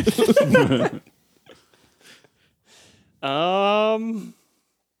boat?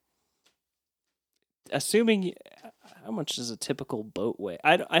 Assuming how much does a typical boat weigh?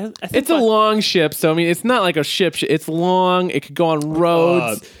 I think It's a long ship, so I mean, it's not like a ship. It's long. It could go on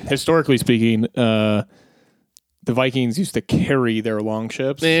roads. Historically speaking, the Vikings used to carry their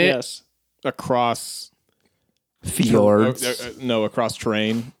longships yes. across Fjords. across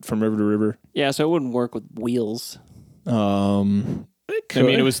terrain from river to river. Yeah, so it wouldn't work with wheels. I mean,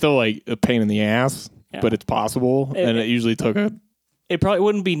 it was still like a pain in the ass, Yeah. but it's possible, and it usually took a. It probably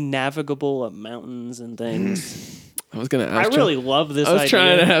wouldn't be navigable up mountains and things. I was gonna. I really love this I was idea.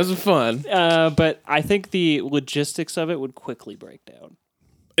 trying to have some fun. But I think the logistics of it would quickly break down.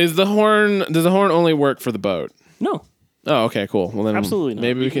 Does the horn only work for the boat? No. Oh, okay, cool. Well, then Absolutely not.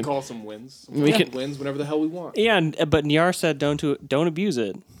 maybe we can. call some winds. We can. Winds whenever the hell we want. Yeah, but Nyar said don't abuse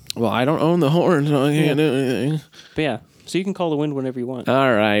it. Well, I don't own the horn, so I can't do anything. But yeah, so you can call the wind whenever you want.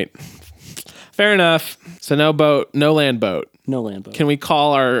 All right, fair enough. So no boat, no land boat. No land boat. Can we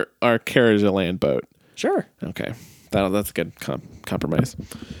call our carriage a land boat? Sure. Okay, that's a good compromise.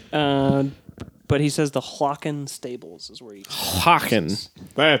 But he says the Hlocken Stables is where you. Hawken.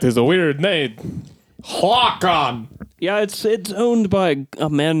 That is a weird name. Hawkon. Yeah, it's owned by a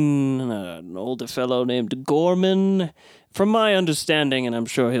man, an older fellow named Gorman. From my understanding, and I'm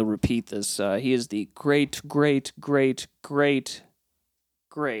sure he'll repeat this, he is the great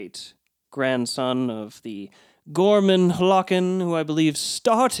grandson of the Gorman Hlocken, who I believe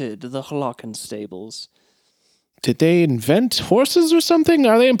started the Hlocken Stables. Did they invent horses or something?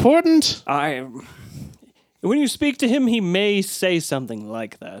 Are they important? When you speak to him, he may say something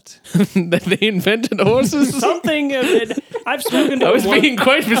like that. That they invented horses? Something. I've spoken to I was him once. being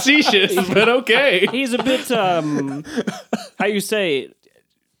quite facetious, but okay. He's a bit, how you say,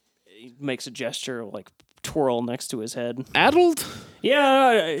 he makes a gesture like twirl next to his head. Addled?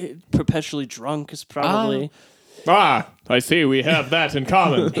 Yeah, perpetually drunk is probably. Ah, I see. We have that in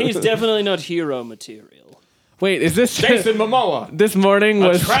common. He's definitely not hero material. Wait, is this Jason Momoa, this morning a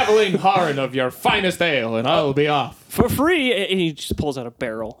was traveling horn of your finest ale, and I'll be off. For free, and he just pulls out a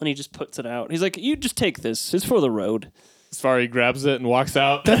barrel and he just puts it out. He's like, you just take this. It's for the road. Safari grabs it and walks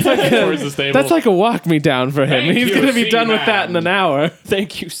out towards the stable. that's like a walk me down for him. Thank He's you, gonna be done with Seaman. that in an hour.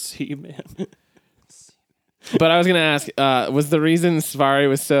 Thank you, Seaman. But I was gonna ask, was the reason Safari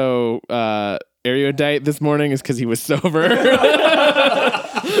was so erudite this morning is because he was sober?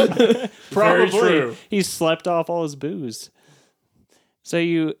 Probably. true. He slept off all his booze. So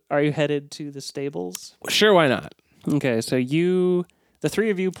are you headed to the stables? Sure, why not? Okay, so the three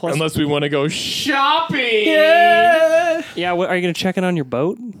of you plus. Unless we want to go shopping. Yeah, what, are you going to check in on your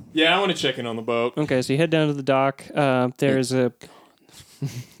boat? Yeah, I want to check in on the boat. Okay, so you head down to the dock.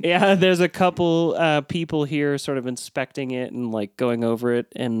 There's a couple people here sort of inspecting it and like going over it,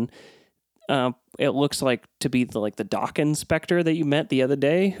 and it looks like to be the dock inspector that you met the other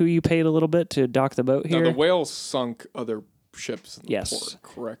day, who you paid a little bit to dock the boat here. Now, the whale sunk other ships in the Yes. port,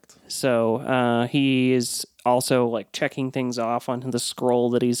 correct? So he is also like checking things off on the scroll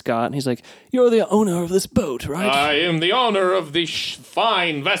that he's got, and he's like, "You're the owner of this boat, right?" I am the owner of the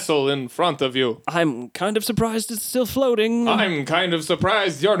fine vessel in front of you. I'm kind of surprised it's still floating. I'm kind of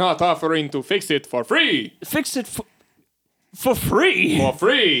surprised you're not offering to fix it for free. Fix it for free. For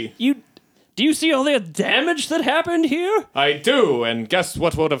free. Do you see all the damage that happened here? I do, and guess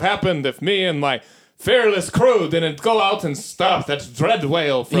what would have happened if me and my fearless crew didn't go out and stop that dread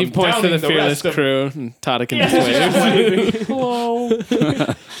whale from He points to downing the the fearless rest of... crew, and Toddick and his waves. Hello.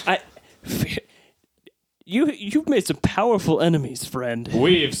 You've made some powerful enemies, friend.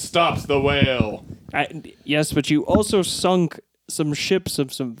 We've stopped the whale. Yes, but you also sunk some ships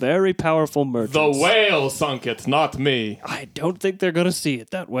of some very powerful merchants. The whale sunk it, not me. I don't think they're gonna see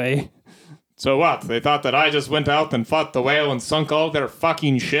it that way. So what? They thought that I just went out and fought the whale and sunk all their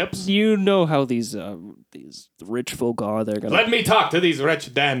fucking ships? You know how these rich folk are. They're gonna. Let me talk to these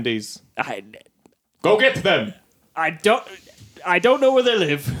wretched dandies. I Go get them. don't know where they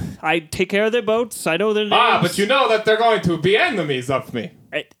live. I take care of their boats. I know their names. Ah, but you know that they're going to be enemies of me.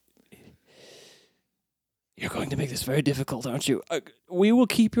 You're going to make this very difficult, aren't you? We will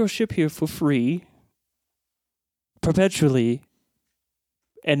keep your ship here for free, perpetually,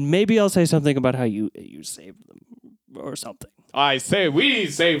 and maybe I'll say something about how you saved them or something. I say we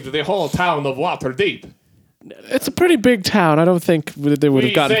saved the whole town of Waterdeep. It's a pretty big town. I don't think they would We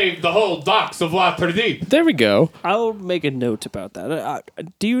have gotten. saved the whole docks of Waterdeep. There we go. I'll make a note about that.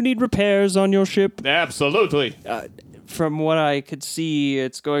 Do you need repairs on your ship? Absolutely. from what I could see,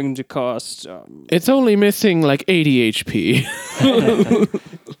 it's going to cost. It's only missing like 80 HP.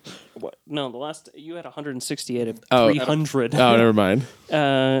 What? No, the last you had 168 of Oh. 300. Oh, never mind.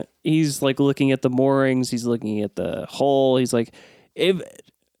 He's like looking at the moorings. He's looking at the hull. He's like, if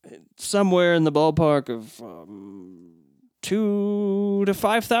somewhere in the ballpark of 2,000 to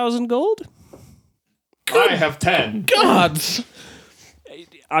 5,000 gold. I have 10. Gods!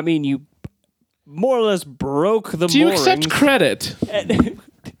 I mean, you more or less broke the Do you moorings. accept credit?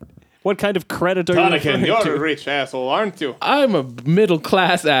 What kind of credit are you Tanakin, referring you're to? a rich asshole, aren't you? I'm a middle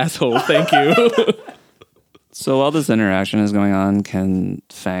class asshole, thank you. So while this interaction is going on, can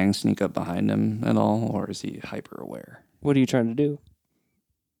Fang sneak up behind him at all, or is he hyper aware? What are you trying to do?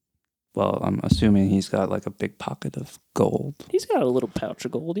 Well, I'm assuming he's got like a big pocket of gold. He's got a little pouch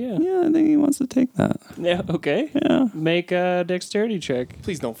of gold, yeah. Yeah, I think he wants to take that. Yeah, okay. Yeah. Make a dexterity check.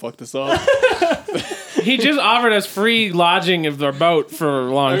 Please don't fuck this up. He just offered us free lodging of their boat for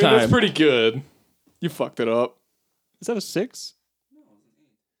a long time. That's pretty good. You fucked it up. Is that a 6?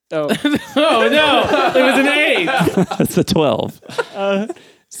 Oh, Oh no, it was an 8. That's a 12.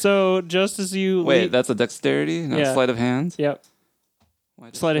 so just as you Wait, leap- that's a dexterity, not Yeah. sleight of hand? Yep. Why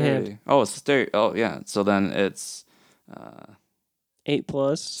Sleight of hand. dexterity? Oh, it's dexterity. Oh, yeah. So then it's 8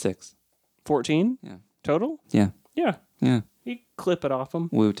 plus 6. 14? Yeah. Total? Yeah. Yeah. Yeah. You clip it off him.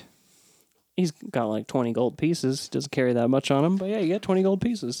 Woot. He's got like 20 gold pieces. Doesn't carry that much on him, but yeah, you get 20 gold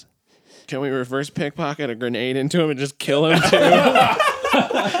pieces. Can we reverse pickpocket a grenade into him and just kill him too?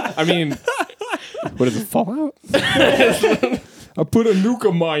 I mean, what is it, Fallout? I put a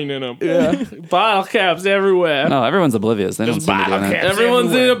nuka mine in him. Yeah. Bottle caps everywhere. No, everyone's oblivious. They don't seem to be doing it.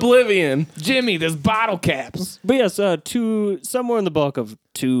 Everyone's in oblivion. Jimmy, there's bottle caps. But yes, somewhere in the bulk of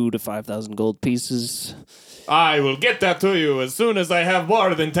 2,000 to 5,000 gold pieces. I will get that to you as soon as I have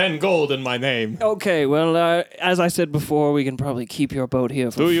more than 10 gold in my name. Okay, well, as I said before, we can probably keep your boat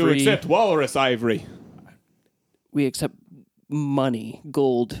here for Do free. you accept walrus ivory? We accept money,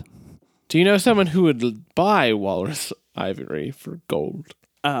 gold. Do you know someone who would buy walrus ivory for gold?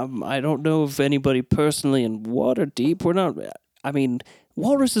 I don't know of anybody personally in Waterdeep. We're not. I mean,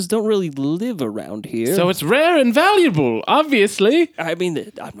 walruses don't really live around here. So it's rare and valuable, obviously. I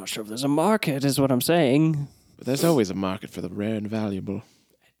mean, I'm not sure if there's a market, is what I'm saying. But there's always a market for the rare and valuable.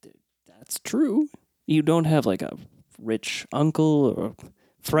 That's true. You don't have like a rich uncle or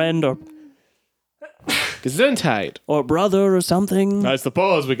friend or Gesundheit. brother or something. I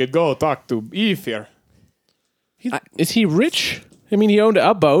suppose we could go talk to Ether. Is he rich? I mean, he owned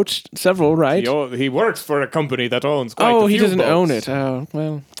a boat, several, right? He works for a company that owns quite a Oh, few he doesn't boats. own it. Oh,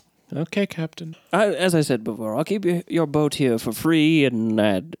 well. Okay, Captain. As I said before, I'll keep your boat here for free, and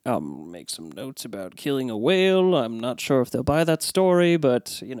I'll make some notes about killing a whale. I'm not sure if they'll buy that story,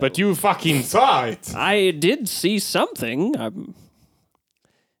 but you know. But you fucking saw it. I did see something.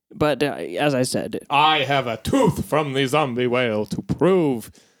 But as I said, I have a tooth from the zombie whale to prove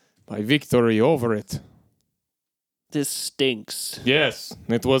my victory over it. this stinks. Yes,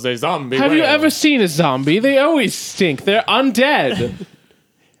 it was a zombie Have whale. you ever seen a zombie? They always stink. They're undead.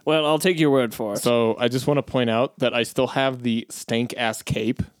 Well, I'll take your word for it. So I just want to point out that I still have the stank ass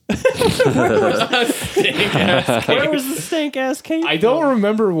cape. Where was the stank ass cape? I don't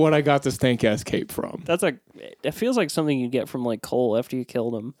remember what I got the stank ass cape from. It feels like something you get from like Cole after you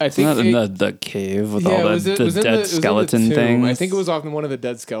killed him. I It's not in the cave with all the dead skeleton things. I think it was off in one of the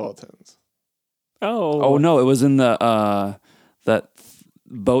dead skeletons. Oh no, it was in the that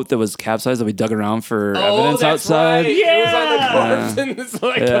boat that was capsized that we dug around for evidence outside. Right. It was on the corpse, and so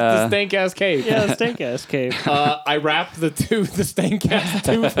I got the Yeah. stank ass cape. Yeah, the stank ass cape. I wrapped the stank ass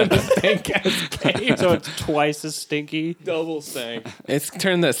tooth in the stank ass cape. So it's twice as stinky. double stank. It's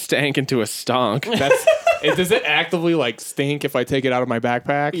turned the stank into a stonk. Does it actively like stink if I take it out of my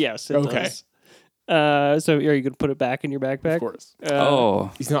backpack? Yes, it Okay. does. So are you gonna put it back in your backpack? Of course. Oh,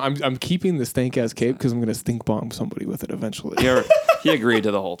 I'm keeping the stank ass cape because I'm gonna stink bomb somebody with it eventually. he agreed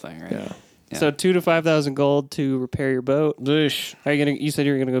to the whole thing, right? Yeah. So 2,000 to 5,000 gold to repair your boat. Oosh. Are you gonna? You said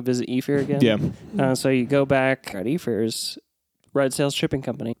you were gonna go visit Ephir again. Yeah. So you go back at Ephir's Red Sails Shipping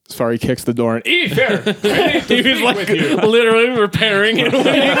Company. Sorry, kicks the door and Ether. He was like literally repairing it.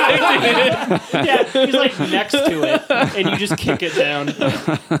 Yeah, he's like next to it, and you just kick it down.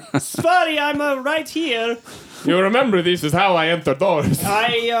 Spotty, I'm right here. You remember this is how I enter doors.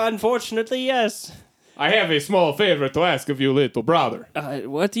 Unfortunately, yes. I have a small favor to ask of you, little brother.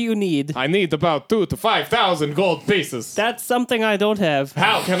 What do you need? I need about 2,000 to 5,000 gold pieces. That's something I don't have.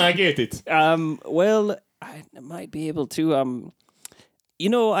 How can I get it? Well, I might be able to. You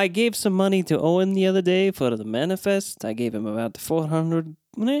know, I gave some money to Owen the other day for the manifest. I gave him about 200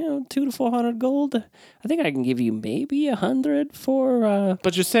 to 400 gold. I think I can give you maybe 100 for.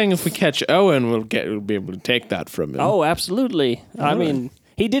 But you're saying if we catch Owen, we'll be able to take that from him. Oh, absolutely. I mean,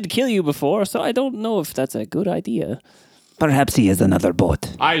 he did kill you before, so I don't know if that's a good idea. Perhaps he has another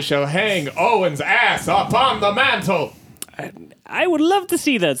boat. I shall hang Owen's ass upon the mantle. I would love to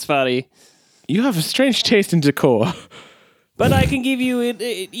see that, Spotty. You have a strange taste in decor. But I can give you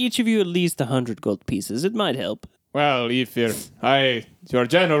each of you at least 100 gold pieces. It might help. Well, Ifir, your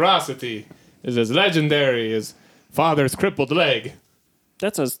generosity is as legendary as Father's crippled leg.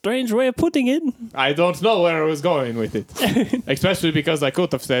 That's a strange way of putting it. I don't know where I was going with it. Especially because I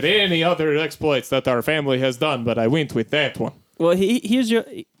could have said any other exploits that our family has done, but I went with that one. Well, here's your.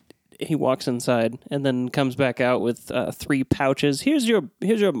 He walks inside and then comes back out with 3 pouches. Here's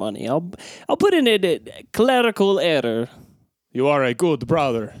your money. I'll put in a clerical error. You are a good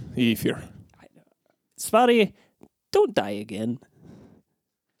brother, Ifir. Spotty, don't die again.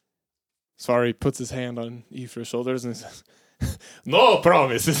 Sorry, puts his hand on Ifir's shoulders and says, no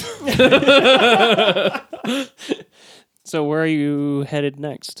promises. So where are you headed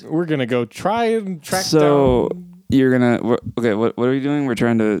next? We're going to go try and track So down... you're gonna okay? What are we doing? We're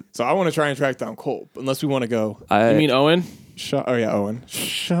trying to. So I want to try and track down Cole, unless we want to go... You mean Owen? Owen.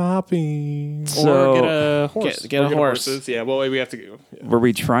 Shopping. So or get a horse. Get a horse. Horses. Yeah, well, we have to go. Yeah. were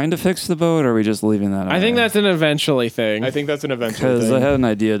we trying to fix the boat, or are we just leaving that? I think that's an eventually thing. I think that's an eventual because thing. I had an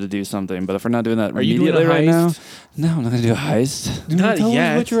idea to do something, but if we're not doing that Are you doing a immediately right now, heist? no, I'm not gonna do a heist. Not Tell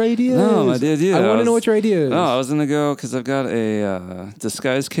yet. us what your idea No, my is. idea. I want to know what your idea is. No, I was gonna go because I've got a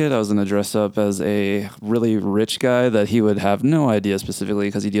disguise kit. I was gonna dress up as a really rich guy that he would have no idea specifically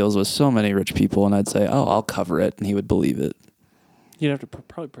because he deals with so many rich people, and I'd say, "Oh, I'll cover it," and he would believe it. You'd have to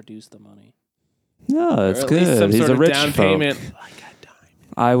probably produce the money. No, it's Or at good. least some He's sort a of rich down folk. payment.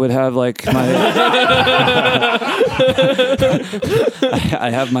 I would have like my. I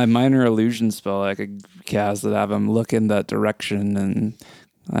have my minor illusion spell I could cast that have him look in that direction, and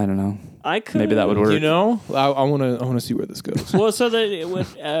I don't know. I could. Maybe that would work. You know, I want to see where this goes. Well, so that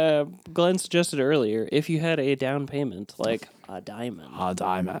what Glenn suggested earlier, if you had a down payment, like a diamond. A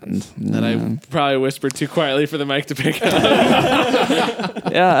diamond. That I probably whispered too quietly for the mic to pick up.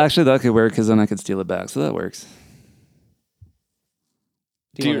 Yeah, actually, that could work because then I could steal it back. So that works.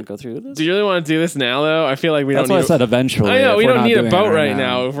 Do you want to go through this? Do you really want to do this now, though? I feel like we That's don't why need I said eventually. I know, if we we're don't not need a doing it boat right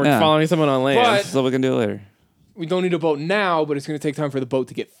now if we're Yeah. following someone on land. But- So we can do it later. We don't need a boat now, but it's going to take time for the boat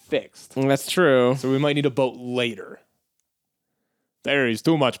to get fixed. That's true. So we might need a boat later. There is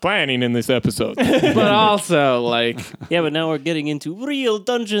too much planning in this episode. But also, like, Yeah, but now we're getting into real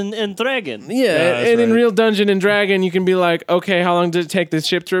Dungeon and Dragon. yeah, that's and in right. real Dungeon and Dragon, you can be like, okay, how long did it take this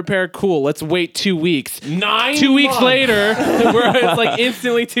ship to repair? Cool, let's wait 2 weeks. 9 2 weeks months. later, where it's like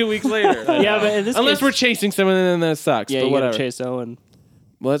instantly 2 weeks later. Yeah, but in this Unless case, we're chasing someone, and then that sucks. yeah, but you gotta whatever. chase Owen.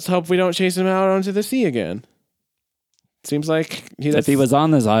 Let's hope we don't chase him out onto the sea again. Seems like If he was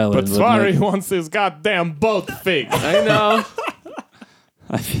on this island, But wouldn't Swari it- wants his goddamn boat fixed. I know.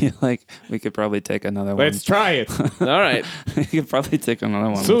 I feel like we could probably take another one. Let's try it. All right. We could probably take another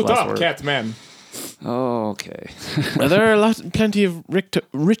one. with Suit less up, work. Catman. Okay. There are plenty of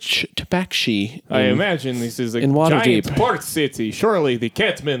rich tabaxi. I imagine this is a In giant Waterdeep. port city. Surely the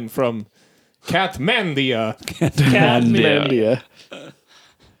Catmen from Catmandia Catmandia.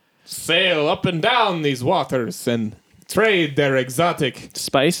 sail up and down these waters and trade their exotic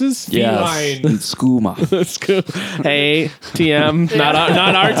Spices? Yes. Feline. And skooma. Let's go. Hey, TM. Not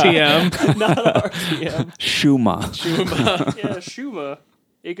our TM. Shuma. Yeah, Shuma.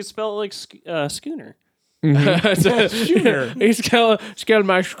 You could spell it like schooner. He scaled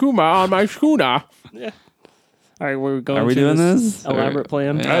my skooma on my schooner. All right, we're going. Are we through doing this? elaborate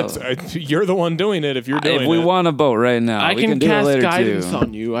plan? Yeah. That's, you're the one doing it if you're doing If we it. want a boat right now, I we can do it cast later guidance too.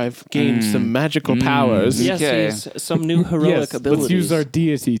 on you. I've gained some magical powers. Yes, Okay. he's some new heroic Yes, abilities. let's use our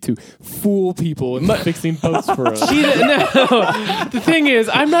deity to fool people into fixing boats for us. See, the thing is,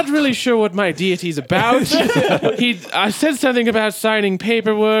 I'm not really sure what my deity's about. I said something about signing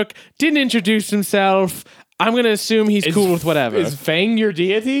paperwork, didn't introduce himself. I'm going to assume he's cool with whatever. Is Fang your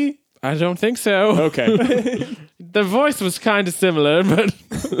deity? I don't think so. Okay. The voice was kind of similar, but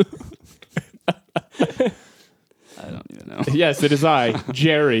I don't even know. Yes, it is I,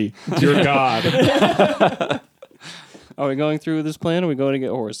 Jerry, your god. Are we going through this plan, or are we going to get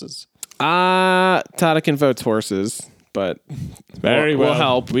horses? Tadakin votes horses, but Very we'll well.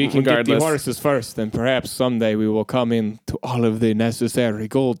 help We can get the regardless. horses first, and perhaps someday we will come in to all of the necessary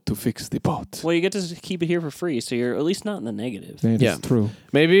gold to fix the boat. Well, you get to keep it here for free, so you're at least not in the negative. That is Yeah. true.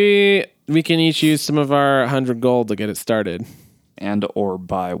 maybe we can each use some of our 100 gold to get it started. and or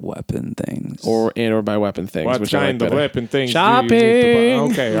buy weapon things. or buy weapon things. What which I like kind of better. weapon things Shopping. do you need to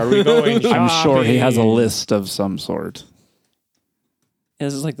buy? Okay, are we going shopping? I'm sure he has a list of some sort.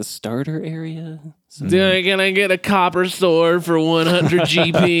 This is like the starter area. Can I get a copper sword for 100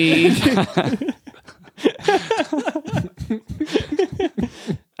 GP?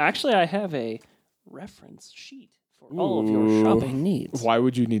 Actually, I have a reference sheet for all of your shopping needs. Why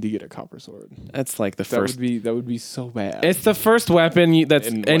would you need to get a copper sword? That's like the That first. would be so bad. It's the first weapon that's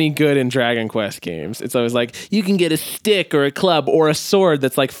And any good in Dragon Quest games. It's always like you can get a stick or a club or a sword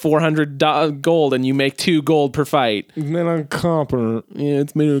that's like 400 gold, and you make 2 gold per fight. And then on copper. Yeah,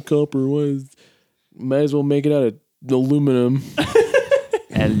 it's made of copper. Might as well make it out of aluminum.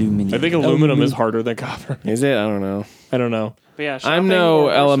 Aluminum. I think aluminum is harder than copper. Is it? I don't know. I don't know. But yeah, I'm shopping no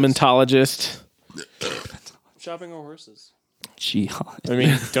or horses? elementologist. Shopping or horses? Jihad. I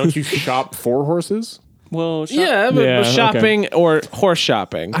mean, don't you shop for horses? Well, Yeah, but Yeah, okay. shopping or horse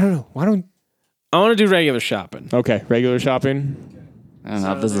shopping. I don't know. Why don't? I want to do regular shopping. Okay, regular shopping. I don't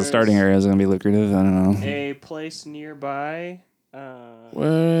know if So this is the there's- starting area is going to be lucrative. I don't know. a place nearby.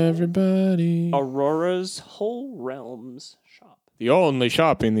 Where everybody. Aurora's Whole Realms shop. The only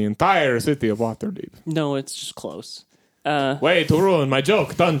shop in the entire city of Waterdeep. No, it's just close. Way to ruin my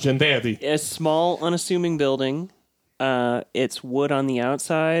joke, Dungeon Daddy. A small, unassuming building. It's wood on the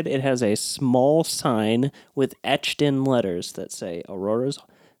outside. It has a small sign with etched in letters that say Aurora's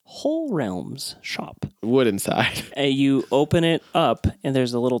Whole Realms shop. Wood inside. And you open it up, and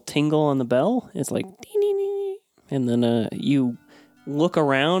there's a little tingle on the bell. It's like, ding, ding, ding. And then you look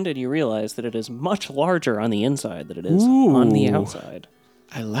around, and you realize that it is much larger on the inside than it is on the Ooh. outside.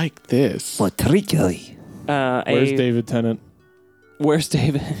 I like this. Patrickly. Where's David Tennant? Where's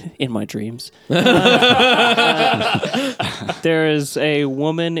David? In my dreams. There is a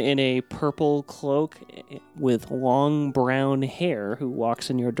woman in a purple cloak with long brown hair who walks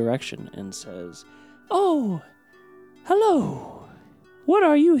in your direction and says, "Oh, hello. What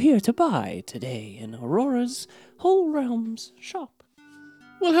are you here to buy today in Aurora's Whole Realms shop?"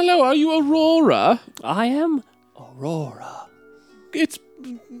 Well, hello. Are you Aurora? I am Aurora. It's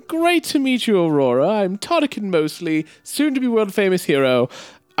great to meet you, Aurora. I'm Todican Mosley, soon to be world famous hero.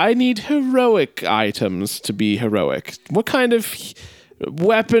 I need heroic items to be heroic. What kind of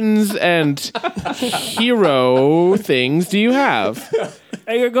weapons and hero things do you have?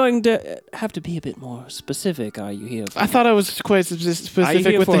 You're going to have to be a bit more specific. Are you here for I thought I was quite specific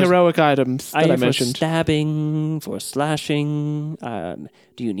here with the for- heroic items Are that you I for mentioned. stabbing, for slashing?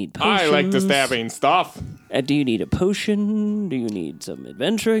 Do you need potions? I like the stabbing stuff. Do you need a potion? Do you need some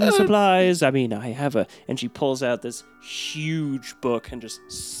adventuring supplies? I mean, I have a... And she pulls out this huge book and just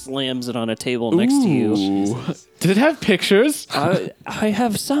slams it on a table next to you. Ooh. Did it have pictures? I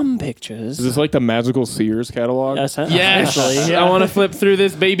have some pictures. Is this like the magical Sears catalog? Yes, Essentially, yeah. I want to flip through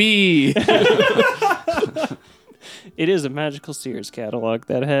this baby. It is a magical Sears catalog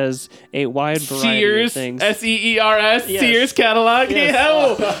that has a wide variety of Sears, things. Seers, Yes. Sears catalog. Yes.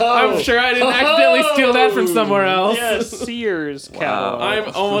 Yeah, I'm sure I didn't accidentally steal that from somewhere else. Yes, Sears catalog.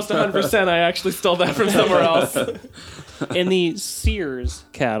 I'm almost 100% I actually stole that from somewhere else. In the Sears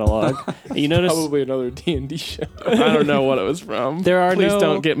catalog, you notice Probably another D&D show. I don't know what it was from. There are Please no-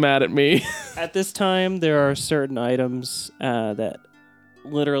 don't get mad at me. at this time there are certain items that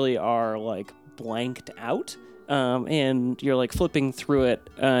literally are like blanked out. And you're like flipping through it,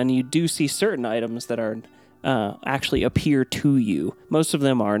 and you do see certain items that are actually appear to you. Most of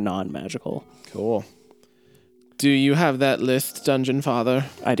them are non-magical. Cool. Do you have that list, Dungeon Father?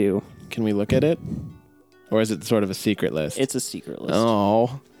 I do. Can we look at it? Or is it sort of a secret list? It's a secret list.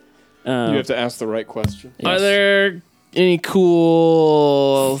 Oh. You have to ask the right question. Yes. Are there any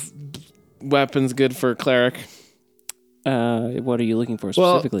cool weapons good for cleric? What are you looking for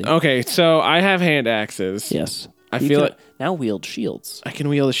Well, specifically? okay, so I have hand axes. Yes. I You feel can it. now wield shields. I can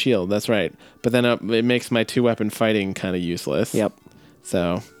wield a shield. That's right. But then it makes my 2-weapon fighting kind of useless. Yep.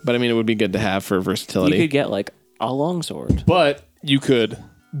 So, but I mean, it would be good to have for You versatility. could get like a longsword. But you could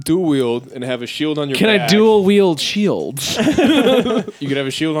dual wield and have a shield on your Can back. I dual wield shields? You could have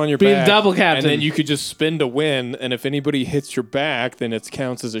a shield on your Be a back. double captain. And then you could just spin to win, and if anybody hits your back, then it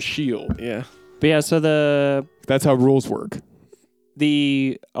counts as a shield. Yeah. But yeah, so That's how rules work.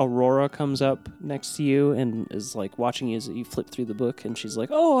 the Aurora comes up next to you and is like watching you as you flip through the book, and she's like,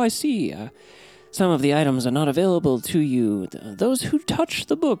 "Oh, I see. Some of the items are not available to you. Those who touch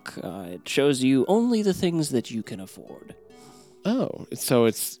the book, it shows you only the things that you can afford." Oh, so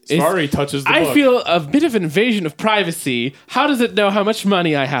it's Safari touches the I book. feel a bit of invasion of privacy. How does it know how much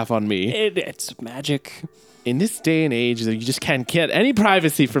money I have on me? It's magic. In this day and age, you just can't get any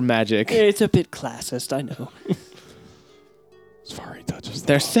privacy from magic. It's a bit classist, I know. Safari touches.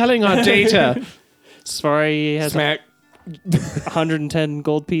 They're selling our data. Safari has Smack. 110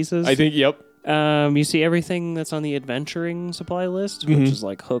 gold pieces. I think. Yep. You see everything that's on the adventuring supply list, which is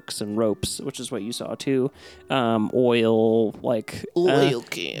like hooks and ropes, which is what you saw too. Oil, like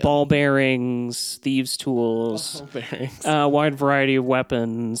can. ball bearings, thieves' tools, Bearings. wide variety of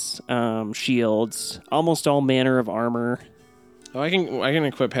weapons, shields, almost all manner of armor. Oh, I can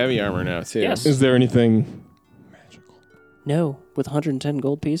equip heavy armor now too. Yes. Is there anything magical? No, with 110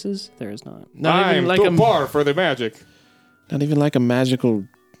 gold pieces, there is not. Not even like too a poor for the magic. not even like a magical.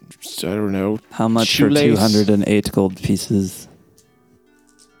 I don't know. How much Shoelace. for 208 gold pieces?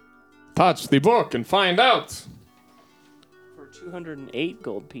 Touch the book and find out. For 208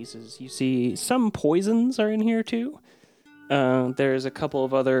 gold pieces, you see some poisons are in here too. There's a couple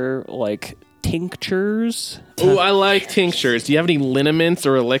of other like tinctures. Oh, I like tinctures. Do you have any liniments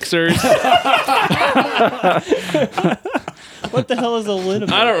or elixirs? What the hell is a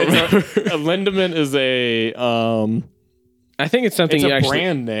liniment? I don't remember. A liniment is a I think it's something it's you a actually.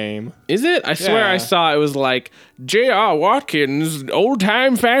 brand name. Is it? I swear I Yeah. saw it was like J.R. Watkins, old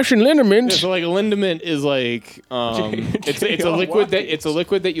time fashion liniment. Yeah, so like a liniment is like it's a liquid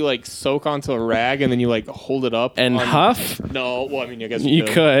that you like soak onto a rag and then you like hold it up And on- huff? No, well I mean I guess You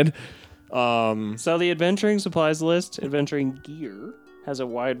could. So the adventuring supplies list, adventuring gear, has a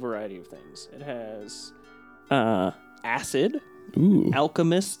wide variety of things. It has acid,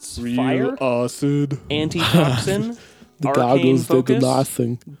 alchemist's fire, acid. antitoxin, arcane focus,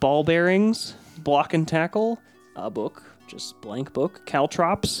 ball bearings, block and tackle, a book, just blank book,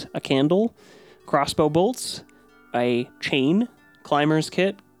 caltrops, a candle, crossbow bolts, a chain, climber's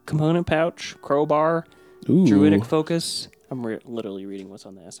kit, component pouch, crowbar, druidic focus. I'm literally reading what's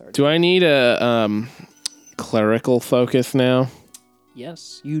on the SRD. Do I need a clerical focus now?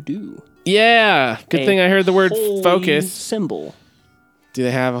 Yes, you do. Yeah. Good A thing I heard the word holy focus. symbol. Do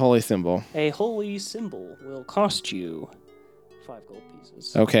they have a holy symbol? A holy symbol will cost you 5 gold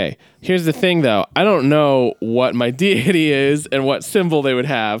pieces. Okay. Here's the thing, though. I don't know what my deity is and what symbol they would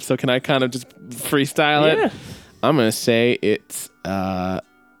have. So can I kind of just freestyle Yeah. it? I'm gonna say it's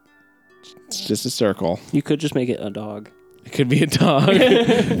just a circle. You could just make it a dog. It could be a dog.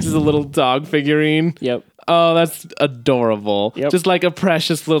 Just a little dog figurine. Yep. Oh, that's adorable. Yep. Just like a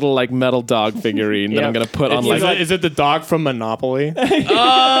precious little like metal dog figurine that I'm Yep. gonna put on like. Is it the dog from Monopoly?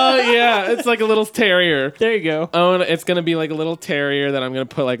 Oh yeah, it's like a little terrier. There you go. Oh, and it's gonna be like a little terrier that I'm gonna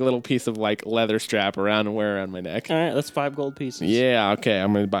put like a little piece of like leather strap around and wear around my neck. All right, that's 5 gold pieces. Yeah, okay,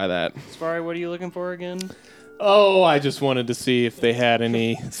 I'm gonna buy that. Safari, what are you looking for again? Oh, I just wanted to see if they had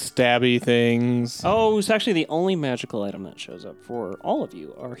any stabby things. Oh, it's actually the only magical item that shows up for all of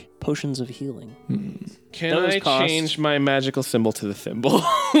you are potions of healing. Can Those I cost- change my magical symbol to the thimble?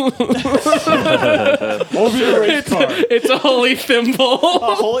 Over your race card. It's a holy thimble.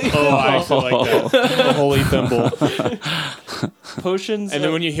 Holy Oh, I actually like that. The holy thimble. potions. And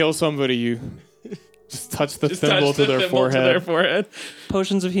then when you heal somebody, you just touch the thimble Touch to the their thimble to forehead. their forehead.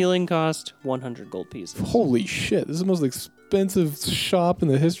 potions of healing cost 100 gold pieces. Holy shit! This is the most expensive shop in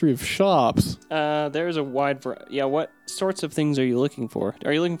the history of shops. There's a wide variety. Yeah, what sorts of things are you looking for?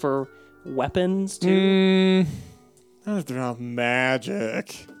 Are you looking for weapons too? Not if they're not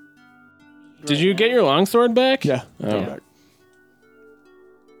magic. Did you get your longsword back? Yeah. Oh. Yeah.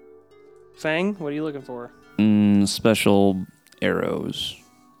 Fang, what are you looking for? Special arrows.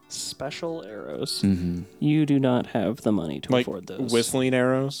 Special arrows. Mm-hmm. You do not have the money to Like afford those. whistling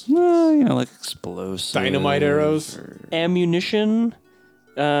arrows. Well, you know, like explosive. Dynamite arrows? Ammunition.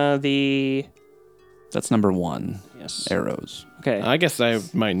 That's number 1. Yes. Arrows. Okay. I guess I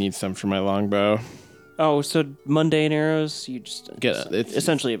might need some for my longbow. Oh, so mundane arrows, you just It's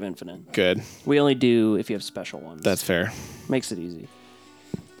essentially have infinite. good. We only do if you have special ones. That's fair. Makes it easy.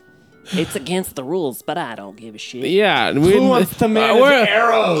 It's against the rules, but I don't give a shit. Yeah. Who wants to manage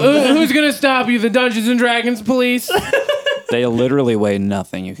arrows? Who's gonna stop you? The Dungeons and Dragons police? They literally weigh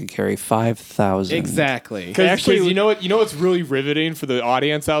nothing. You could carry 5,000. Exactly. Because you know what's really riveting for the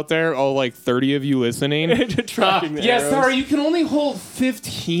audience out there, all like 30 of you listening. Sorry, you can only hold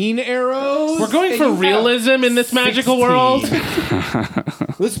 15 arrows. We're going for realism in this magical 16. world.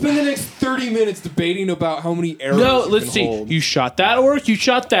 Let's spend the next 30 minutes debating about how many arrows No, you let's can see. hold. You shot that orc, you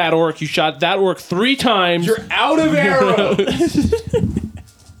shot that orc, you shot that orc 3 times. You're out of arrows.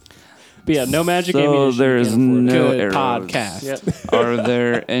 But yeah, no magic So ammunition. there you is can't afford it. no Good arrows. podcast. Yep. Are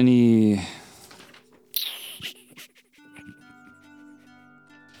there any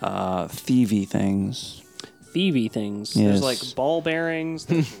thievy things? Thievy things. Yes. There's like ball bearings,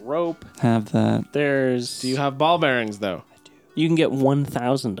 there's rope, Have that? there's... Do you have ball bearings though? You can get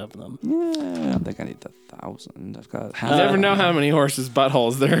 1,000 of them. Yeah, I don't think I need 1,000. I've got You never know how many horses'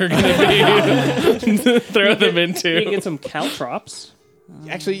 buttholes there are going to be. Throw them You can into. get some caltrops.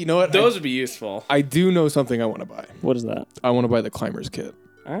 Actually, you know what? Those would be useful. I do know something I want to buy. What is that? I want to buy the climber's kit.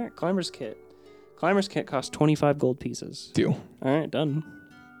 All right, Climber's Kit. Climber's Kit costs 25 gold pieces. Deal. All right, done.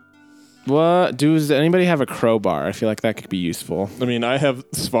 What? Does anybody have a crowbar? I feel like that could be useful. I mean, I have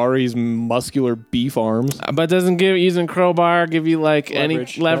Svari's muscular beef arms. But doesn't using crowbar give you like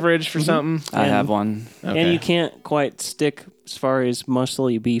Leverage. any leverage for something? I And- have one. And you can't quite stick Safari's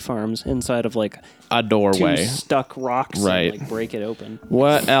muscly beef arms inside of like A two doorway. stuck rocks Right. and like break it open.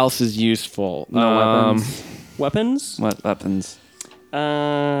 What else is useful? No weapons. Weapons? What weapons?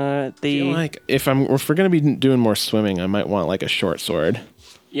 I feel like if we're gonna be doing more swimming, I might want like a short sword.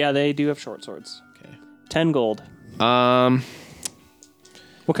 Yeah, they do have short swords. Okay. 10 gold. Um,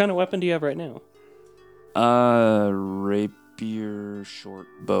 What kind of weapon do you have right now? Rapier, short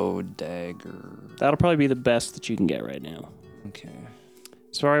bow, dagger. That'll probably be the best that you can get right now. Okay.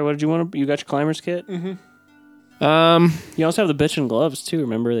 Sorry, what did you want? You got your climber's kit? Mm-hmm. You also have the bitchin' gloves too.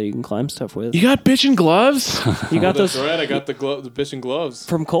 Remember that you can climb stuff with. you got bitchin' gloves? You got those right. I got the bitch and gloves.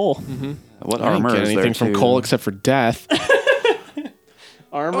 from Cole. What I didn't armor get is there anything from too? Cole except for death.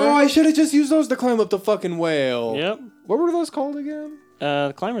 Armor. Oh, I should have just used those to climb up the fucking whale. Yep. What were those called again?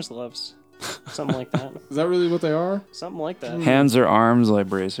 The climber's gloves. Something like that. Is that really what they are? Something like that. Hands or arms like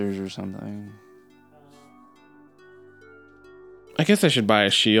bracers or something. I guess I should buy a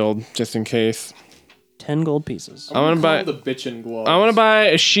shield just in case. 10 gold pieces. I want to buy. the bitch and gloves. I want to buy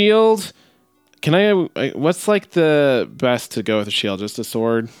a shield. Can I? What's like the best to go with a shield? Just a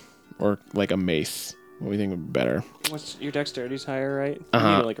sword, or like a mace? What do you think would be better? What's your dexterity's higher, right? Uh-huh.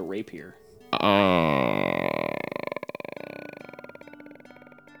 You need like a rapier.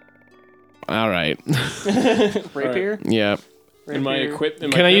 All right. Rapier? Yeah. In my Rapier.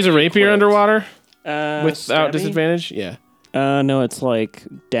 equipment. Can I use a rapier underwater without stabby? disadvantage? Yeah. No, it's like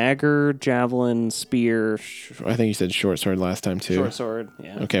dagger, javelin, spear, I think you said short sword last time too. short sword.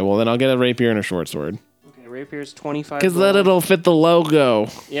 Yeah. Okay, well then I'll get a rapier and a short sword. Okay, rapier's 25. Because gold. then it'll fit the logo.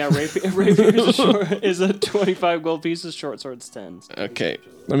 Yeah, rapier is a 25 gold pieces. Short sword's 10. Okay.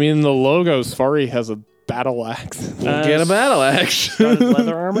 I mean, the logo Safari has a battle axe. Get a battle axe. Got his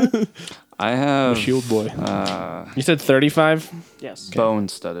leather armor? I have Shield boy. You said 35? Yes. bone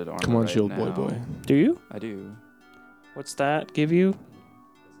studded armor. Come on, right shield now. boy. Do you? I do. What's that give you?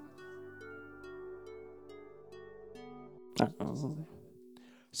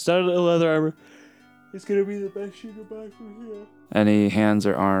 Studded leather armor. It's gonna be the best you can buy from here. Any hands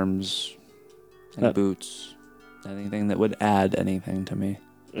or arms? Any Uh, boots? Anything that would add anything to me?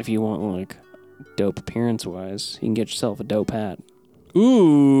 If you want like dope appearance wise, you can get yourself a dope hat. Ooh.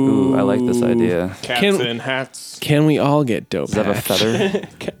 Ooh, I like this idea. Cats Can- and hats. Can we all get dope Does that have a hats? feather?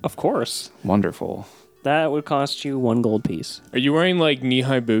 Of course. Wonderful. That would cost you 1 gold piece. Are you wearing like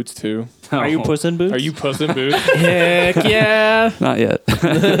knee-high boots too? Are you Puss in Boots? Are you Puss in Boots? Heck yeah. Not yet.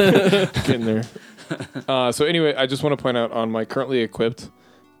 Getting there. So anyway, I just want to point out on my currently equipped,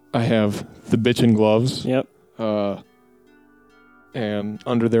 I have the bitch and gloves. Yep. And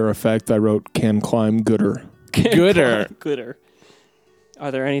under their effect, I wrote "can climb gooder." Gooder. Gooder. Are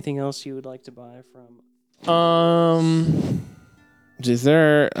there anything else you would like to buy from? Is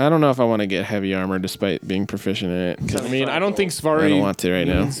there? I don't know if I want to get heavy armor despite being proficient in it. I mean, I don't think I Safari don't want to right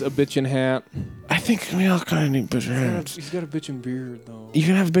now. needs a bitchin' hat. I think we all kind of need bitchin' hats. He's got a bitchin' beard though. You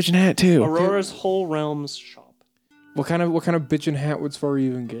can have a bitchin' hat too. Aurora's Whole Realms shop. What kind of bitchin' hat would Safari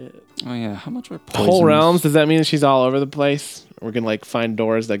even get? Oh yeah, how much are poisons? Whole realms? Does that mean she's all over the place? We're gonna like find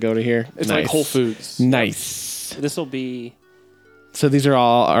doors that go to here. It's Nice. like Whole Foods. Nice. This will be So these are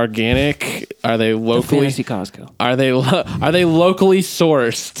all organic. Are they the locally? Fantasy Costco. Are they locally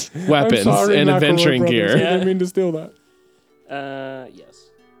sourced weapons and adventuring gear? I didn't mean to steal that. Yes.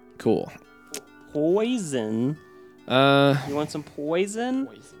 Cool. Poison. You want some poison?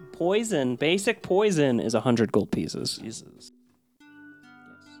 Poison. Basic poison is 100 gold pieces. Jesus.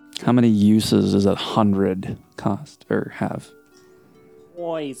 How many uses does that 100 cost or have?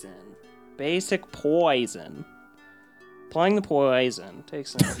 Poison. Basic poison. Applying the poison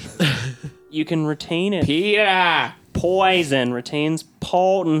takes some action. You can retain it. Yeah. Poison retains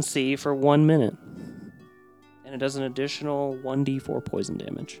potency for 1 minute. And it does an additional 1d4 poison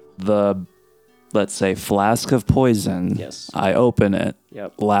damage. The, let's say, flask of poison. Yes. I open it.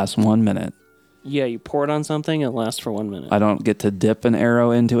 Yep. Lasts 1 minute. Yeah, you pour it on something, it lasts for 1 minute. I don't get to dip an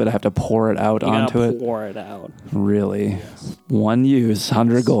arrow into it. I have to pour it out You onto gotta it. pour it out. Really? One use,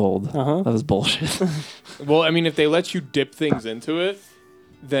 100 gold. Uh-huh. That was bullshit. Well, I mean, if they let you dip things into it,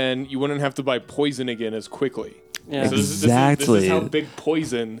 then you wouldn't have to buy poison again as quickly. Yeah. So Exactly. This is how big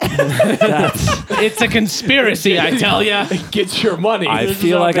poison It's a conspiracy, I tell ya. gets your money. I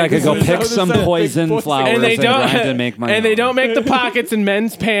feel like I could go pick some poison flowers And they don't grind and make my and they own. don't make the pockets in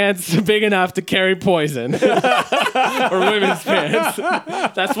men's pants big enough to carry poison, or women's pants.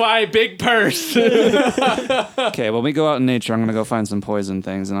 That's why big purse. Okay, when we go out in nature, I'm gonna go find some poison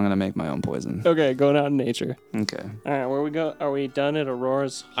things, and I'm gonna make my own poison. Okay, going out in nature. Okay. All right, where we go? Are we done at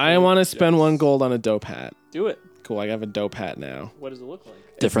Aurora's? I want to spend 1 gold on a dope hat. Do it. Cool, I have a dope hat now. What does it look like?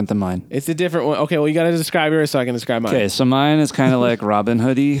 Different than mine. It's a different one. Okay, well, you got to describe yours so I can describe mine. Okay, so mine is kind of like Robin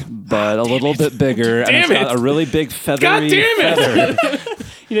Hoodie, but a little bit bigger, and it's Damn got it. a really big feathery God damn it. feather.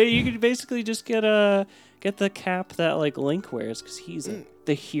 You know, you could basically just get the cap that like Link wears because he's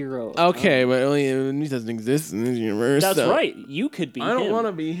the hero. Okay, but he doesn't exist in this universe. That's so right. You could be. I don't him. want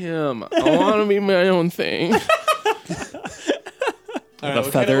to be him. I want to be my own thing. The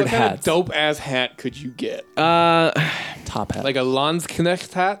feathered What kind hat. of dope ass hat could you get? Top hat. Like a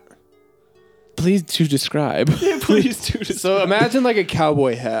Landsknecht hat? Please to describe. Please do. So imagine like a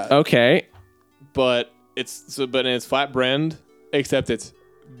cowboy hat, Okay. but it's flat brimmed, except it's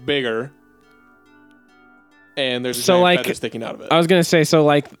bigger, and there's a So, giant like, feather sticking out of it. I was gonna say so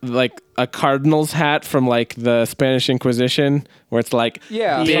like a cardinal's hat from like the Spanish Inquisition, where it's like big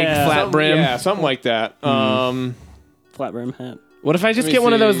Yeah. flat Something- brim. Yeah, something like that. Flat brim hat. What if I just Let me get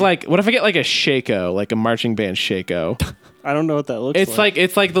one of those see. like? What if I get like a shako, like a marching band shako? I don't know what that looks It's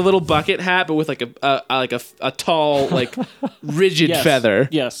like the little bucket hat, but with like a tall like rigid Yes. feather.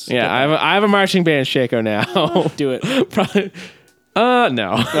 Yes. Yeah, Get I have a marching band shako now. that. Do it. Probably.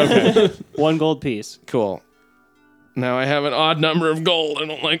 No. Okay. 1 gold piece. Cool. Now I have an odd number of gold. I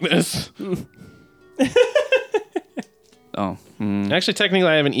don't like this. Oh. Actually, technically,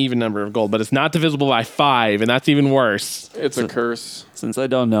 I have an even number of gold, but it's not divisible by 5, and that's even worse. It's a curse. Since I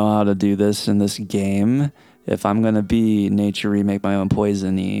don't know how to do this in this game, if I'm gonna be nature-y, make my own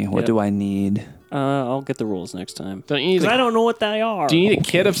poison-y, what Yep. do I need? I'll get the rules next time. Don't you need 'Cause I don't know what they are. do you need a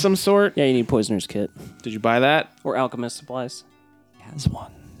kit of some sort? Yeah, you need Poisoner's Kit Did you buy that? or Alchemist Supplies. Has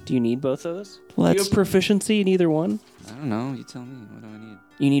one. Do you need both of those? Do you Let's. have proficiency in either one? I don't know. You tell me. What do I need?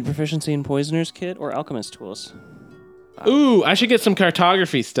 You need proficiency in Poisoner's Kit or Alchemist Tools. Ooh, I should get some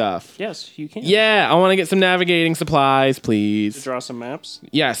cartography stuff. Yes, you can. Yeah, I want to get some navigating supplies, To please. draw some maps.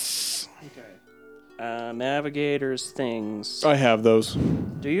 Yes. Navigators things. I have those.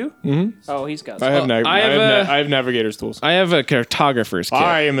 Do you? Mm-hmm. Oh, he's got. I have, some. I have I have navigator's tools. I have a cartographer's kit.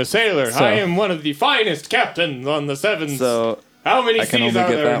 I am a sailor. So- I am one of the finest captains on the Sevens. So How many I can seas only are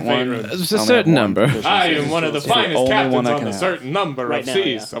get there that in one. Faerun? It's a I only certain have one number. proficiency. I am one of the It's the finest only captains one I on can a have. certain number Right of now,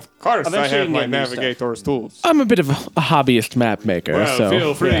 seas. yeah. Of course, Eventually I you have can my get new stuff. navigator's tools. I'm a bit of a hobbyist map maker, Well, so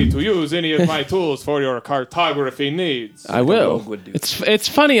feel free to use any of my tools for your cartography needs. I will. rogue would do. It's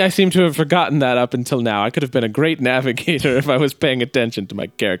funny. I seem to have forgotten that up until now. I could have been a great navigator if I was paying attention to my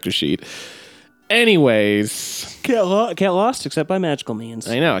character sheet. Anyways, Get lost except by magical means.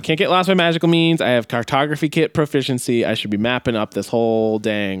 I know I can't get lost by magical means. I have cartography kit proficiency. I should be mapping up this whole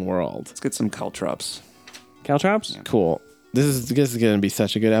dang world. Let's get some caltrops. Caltrops? Cool. This is going to be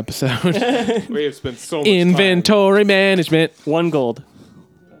such a good episode. We have spent so much Inventory management. 1 gold.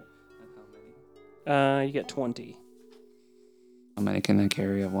 You get 20. How many can I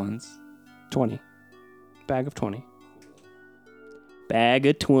carry at once? 20. Bag of 20. Bag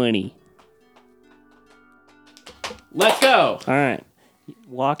of 20. Let's go. All right.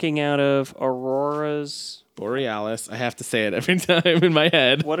 Walking out of Aurora's. Borealis. I have to say it every time in my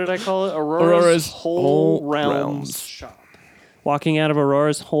head. What did I call it? Aurora's Whole Realms Realms. shop. Walking out of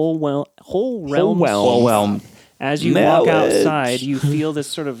Aurora's Whole Realms. Realms. As you walk outside, you feel this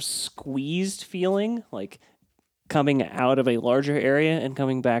sort of squeezed feeling, like coming out of a larger area and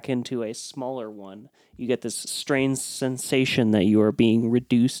coming back into a smaller one. You get this strange sensation that you are being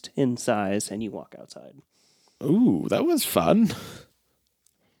reduced in size, and you walk outside. Ooh, that was fun.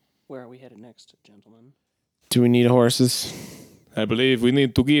 Where are we headed next, gentlemen? Do we need horses? I believe we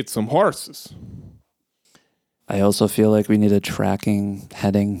need to get some horses. I also feel like we need a tracking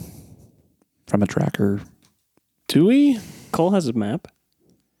heading from a tracker. Do we? Cole has a map.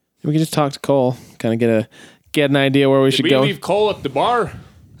 We can just talk to Cole. Kind of get an idea where we Did should we go. leave Cole at the bar?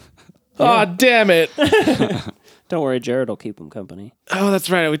 Oh, damn it. Don't worry, Jared will keep him company. Oh, that's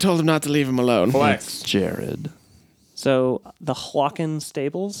right. We told him not to leave him alone. Flex. Jared. So, the Hlocken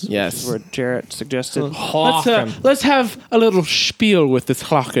Stables, Yes. which is where Jarrett suggested. Let's have a little spiel with this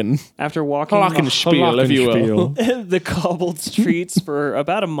Hlocken. After walking Glockenspiel, if you will. the cobbled streets for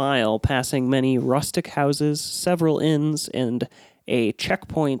about a mile, passing many rustic houses, several inns, and a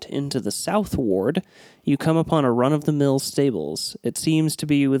checkpoint into the South Ward, you come upon a run-of-the-mill stables. It seems to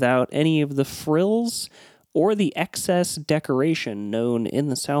be without any of the frills or the excess decoration known in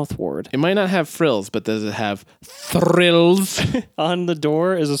the Southward. It might not have frills, but does it have thrills? On the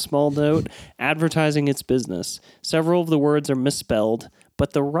door is a small note advertising its business. Several of the words are misspelled,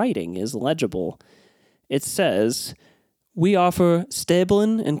 but the writing is legible. It says, "We offer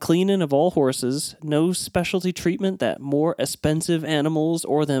stabling and cleaning of all horses, no specialty treatment that more expensive animals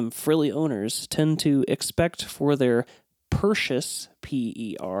or them frilly owners tend to expect for their Perseus,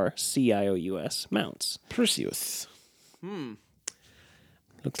 Percious, mounts." Perseus.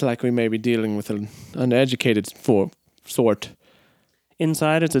 Looks like we may be dealing with an uneducated sort.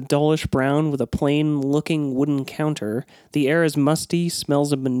 Inside, it's a dullish brown with a plain-looking wooden counter. The air is musty,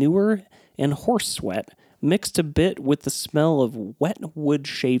 smells of manure and horse sweat, mixed a bit with the smell of wet wood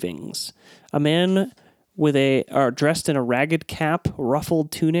shavings. A man dressed in a ragged cap,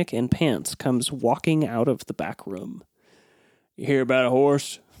 ruffled tunic, and pants comes walking out of the back room. "You hear about a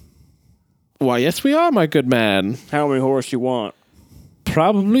horse? Why, yes, we are, my good man. How many horse you want?"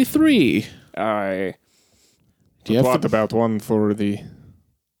 Probably 3. "I Do you have What to... about one for the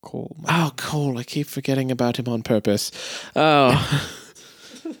coal mine? Oh, Cole, I keep forgetting about him on purpose. Oh,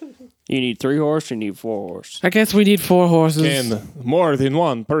 You need 3 horse, you need 4 horse." I guess we need 4 horses. Can more than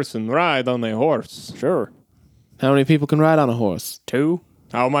one person ride on a horse? "Sure. How many people can ride on a horse? 2?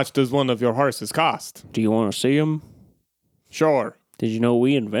 How much does one of your horses cost? Do you want to see them? Sure. Did you know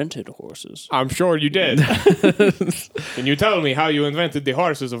we invented horses?" I'm sure you did. Can you tell me how you invented the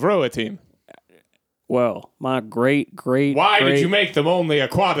horses of Roateam? "Well, my great Why did you make them only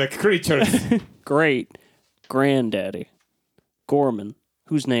aquatic creatures? great granddaddy, Gorman,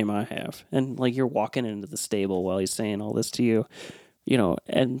 whose name I have," and like you're walking into the stable while he's saying all this to you,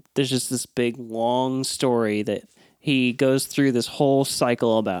 and there's just this big long story that he goes through this whole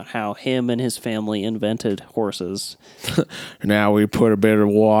cycle about how him and his family invented horses. Now we put a bit of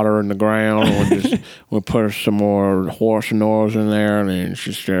water in the ground. We'll put some more horse noise in there, and then it's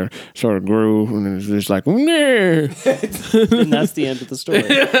just sort of grew, and it's just like, "Nah." And that's the end of the story.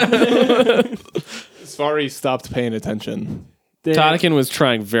 Sorry, stopped paying attention. Toddikin was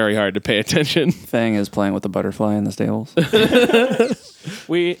trying very hard to pay attention. Fang is playing with the butterfly in the stables.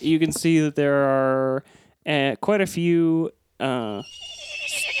 You can see that there are quite a few. What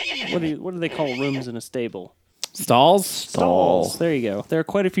do they call rooms in a stable? Stalls? Stalls. There you go. There are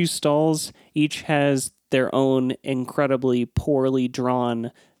quite a few stalls. Each has their own incredibly poorly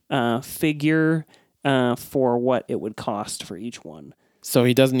drawn figure for what it would cost for each one. So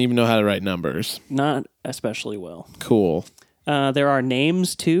he doesn't even know how to write numbers. Not especially well. Cool. There are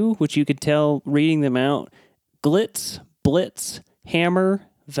names too, which you could tell reading them out: Glitz, Blitz, Hammer,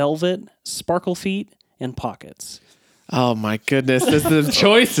 Velvet, Sparkle Feet, and Pockets. Oh my goodness, this is the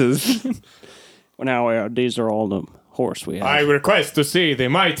choices. Now, these are all the horse we have. I request to see the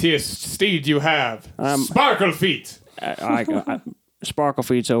mightiest steed you have. Sparkle Feet. Sparkle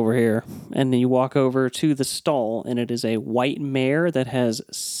Feet's over here. And then you walk over to the stall, and it is a white mare that has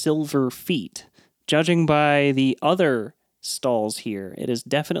silver feet. Judging by the other stalls here, it is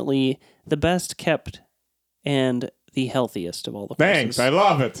definitely the best kept and the healthiest of all the horses. Thanks, I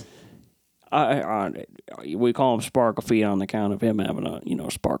love it. We call him Sparkle Feet on account of him having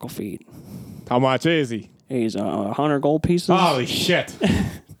sparkle feet. How much is he? He's 100 gold pieces. Holy shit.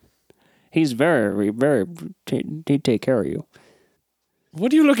 He's very, very. He'd take care of you.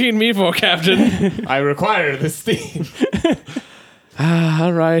 What are you looking at me for, Captain? I require the steed.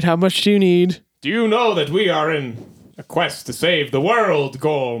 All right, how much do you need? Do you know that we are in a quest to save the world,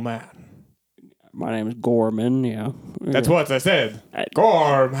 Gorman? My name is Gorman. Yeah, That's what I said.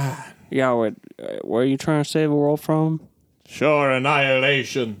 Gorman. Yeah, where are you trying to save the world from? Sure,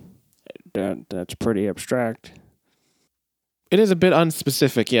 annihilation. That's pretty abstract. It is a bit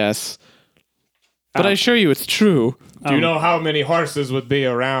unspecific, yes. But I assure you it's true. Do you know how many horses would be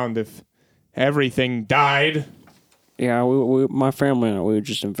around if everything died? Yeah, we my family and I, we would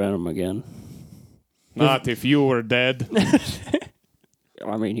just invent them again. Not if you were dead.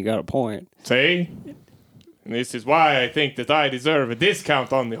 I mean, you got a point. See? And this is why I think that I deserve a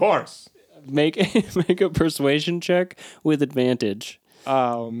discount on the horse. Make a persuasion check with advantage.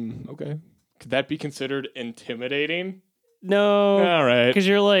 Okay. Could that be considered intimidating? No. All right. Because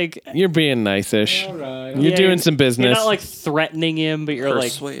you're like, You're being nice-ish. All right. You're doing some business. You're not like threatening him, but you're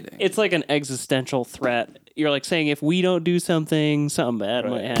Persuading. like, it's like an existential threat. You're like saying if we don't do something bad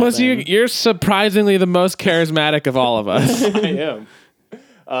might happen. Plus, you're surprisingly the most charismatic of all of us. I am.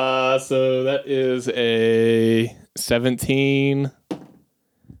 So that is a 17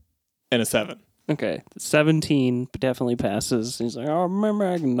 and a 7. Okay, 17 definitely passes. He's like, oh, remember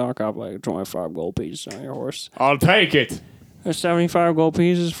I can knock off like 25 gold pieces on your horse. I'll take it. There's 75 gold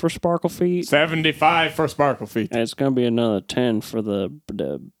pieces for Sparkle Feet. 75 for Sparkle Feet. And it's going to be another 10 for the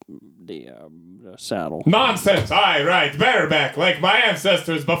saddle. Nonsense! I ride bareback like my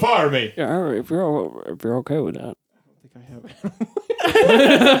ancestors before me. Yeah, all right, if you're okay with that.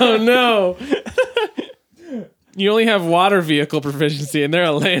 Oh no. You only have water vehicle proficiency, and they're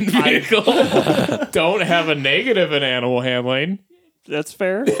a land vehicle. Don't have a negative in animal handling. That's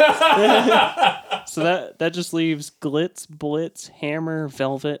fair. So that just leaves Glitz, Blitz, Hammer,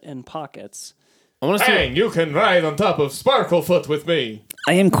 Velvet, and Pockets. I want to see. Fang, you can ride on top of Sparklefoot with me.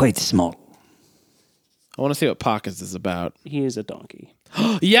 I am quite small. I want to see what Pockets is about. He is a donkey.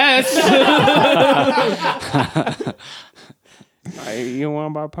 Yes. You want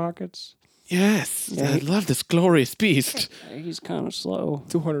to buy Pockets? Yes. Yeah, I love this glorious beast. He's kind of slow.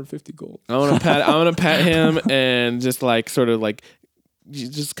 250 gold. I want to pat him and just like sort of like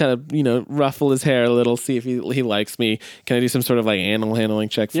just kind of, ruffle his hair a little, see if he likes me. Can I do some sort of like animal handling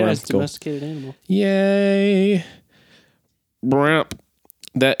check for him? It's a domesticated animal. Yay. Bramp.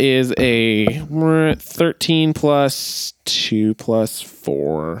 That is a 13 plus 2 plus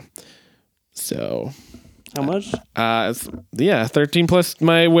 4. So, How much? 13 plus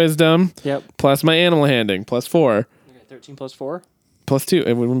my wisdom, Yep. plus my animal handling, plus 4. Okay, 13 plus 4. Plus 2.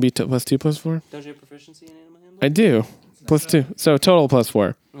 It wouldn't be plus 2 plus 4? Don't you have proficiency in animal handling? I do. Plus 2. So total plus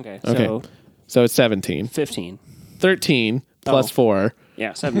 4. Okay, Okay. so So it's 17. 15. 13 plus 4.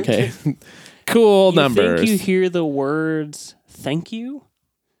 Yeah, 17. Okay. Cool You numbers. think you hear the words "thank you,"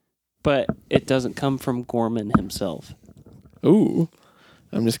 but it doesn't come from Gorman himself. Ooh.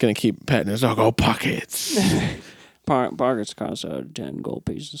 I'm just going to keep patting his dog. Oh, Pockets. Pockets cost 10 gold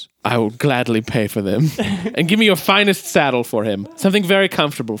pieces. I will gladly pay for them. And give me your finest saddle for him. Something very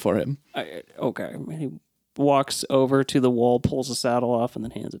comfortable for him. Okay. He walks over to the wall, pulls the saddle off, and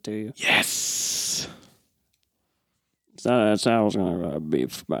then hands it to you. Yes. So that saddle's going to be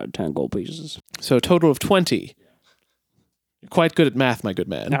about 10 gold pieces. So a total of 20. You're quite good at math, my good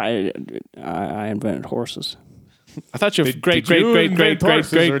man. I invented horses. I thought your Did great you invent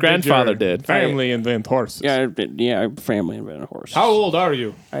horses, or did grandfather your did. Family invent horses. Yeah, family invented horses. How old are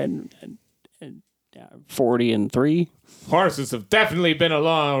you? I had 40 and 3. Horses have definitely been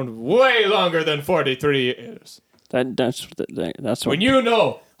around way longer than 43 years. That's what. When you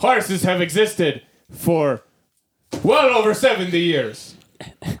know horses have existed for well over 70 years,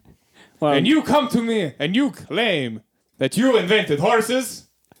 well, and you come to me and you claim that you invented horses,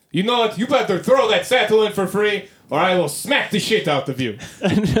 you know what? You better throw that saddle in for free, or I will smack the shit out of you.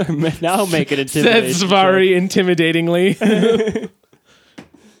 now make it Said intimidating. Svari intimidatingly.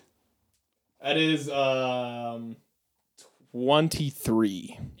 That is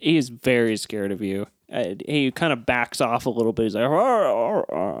 23. He is very scared of you. He kind of backs off a little bit. He's like,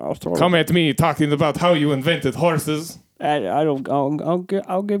 I'll throw Come at me talking about how you invented horses. I don't.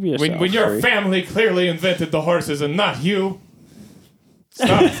 I'll give you a When your family clearly invented the horses and not you.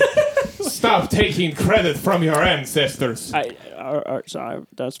 Stop taking credit from your ancestors. Sorry,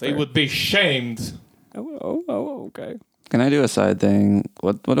 that's They fair. would be shamed. Oh, okay. Can I do a side thing?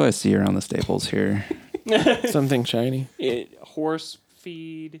 What do I see around the stables here? Something shiny. Horse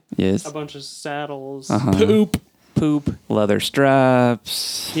feed, Yes. a bunch of saddles, Uh-huh. Poop. Leather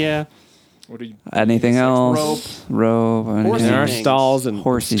straps. yeah, What are you? Anything else? Rope. Horsey There are things. stalls and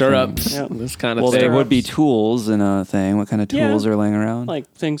Horsey stirrups. things. Yep. This kind of Well, thing. there would be tools in a thing. What kind of Yeah. tools are laying around? like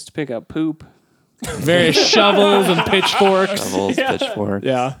things to pick up poop, Various shovels and pitchforks. Shovels, pitchforks.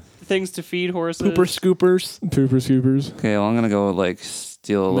 Yeah. things to feed horses. Pooper scoopers. Pooper scoopers. Okay, well, I'm gonna go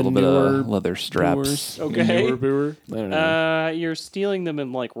steal a little bit Manure of leather straps. Okay. I don't know. You're stealing them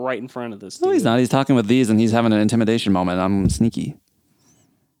in like right in front of this. No, he's dude. not. He's talking with these, and he's having an intimidation moment. I'm sneaky.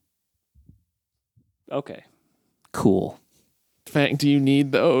 Okay. Cool. Fang, do you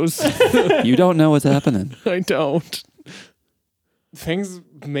need those? You don't know what's happening. I don't. Fang's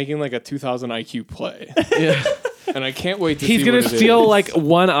making like a 2000 IQ play. Yeah. And I can't wait to He's see gonna what it steal is. like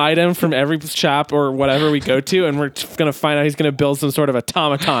one item from every shop or whatever we go to, and we're gonna find out he's gonna build some sort of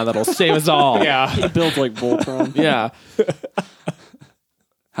automaton that'll save us all. Yeah. He builds like Voltron. Yeah.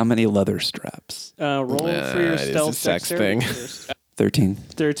 How many leather straps? Roll for your it is a stealth sex dexterity thing. first. 13.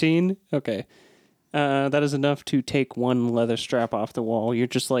 13? Okay. That is enough to take one leather strap off the wall. You're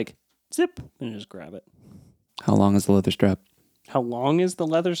just like, zip, and just grab it. How long is the leather strap? How long is the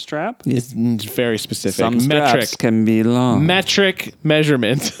leather strap? It's very specific. Some metric. straps can be long. Metric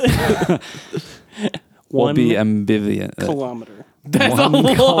measurement. Will One be ambivalent. kilometer. That's a 1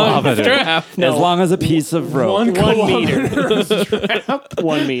 long kilometer. strap. As long as a piece of rope. 1 meter.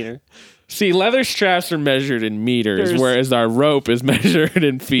 1 meter. See, leather straps are measured in meters, There's- whereas our rope is measured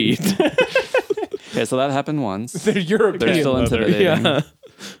in feet. Okay, so that happened once. They're European. They're still leather. intimidating. Yeah.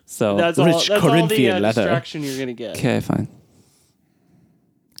 So That's all. Rich That's all the Corinthian leather. distraction you're gonna get. okay, fine.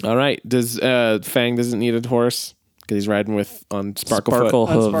 All right. Does Fang doesn't need a horse because he's riding on Sparklefoot. Sparkle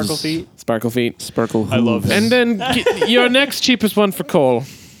On hooves. Sparkle Feet. Sparkle feet. Sparkle hooves. I love him. And then your next cheapest one for Cole.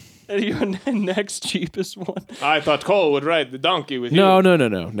 Your next cheapest one. I thought Cole would ride the donkey with No. you.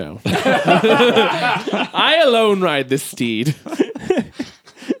 No. I alone ride this steed.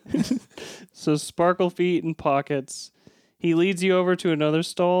 So Sparkle Feet and Pockets. He leads you over to another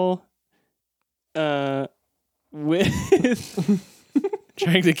stall. With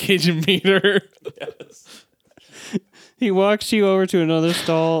Trying to gauge a meter. he walks you over to another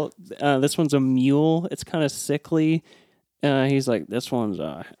stall. This one's a mule. It's kind of sickly. He's like, this one's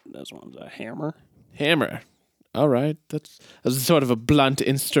a hammer. Hammer. All right. That's sort of a blunt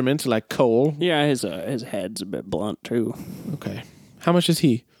instrument like Cole. Yeah, his head's a bit blunt too. Okay. How much is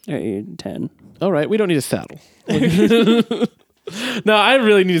he? 10. All right. We don't need a saddle. No, I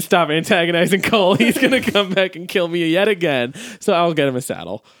really need to stop antagonizing Cole. He's going to come back and kill me yet again. So I'll get him a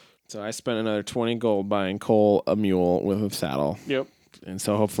saddle. So I spent another 20 gold buying Cole a mule with a saddle. Yep. And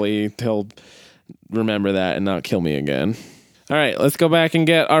so hopefully he'll remember that and not kill me again. All right, let's go back and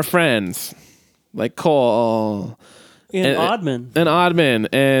get our friends. Like Cole And Oddman. and Oddman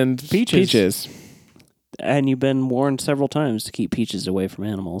and Peaches. And you've been warned several times to keep Peaches away from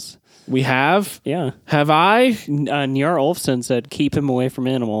animals. We have? Yeah. Have I? Njar Olfson said, keep him away from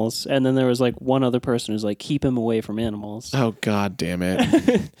animals. And then there was like one other person who's like, keep him away from animals. Oh, God damn it.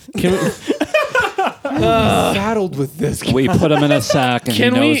 Can we... Saddled with this. We put him in a sack and he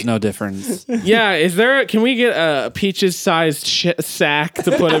Can knows we- no difference. Yeah, can we get a Peaches-sized sack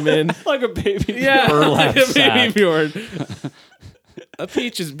to put him in? Like a baby. Yeah, Burlap like a baby sack. Bjorn. A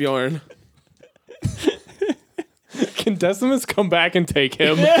Peaches Bjorn. Can Decimus come back and take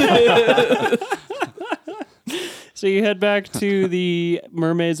him? So you head back to the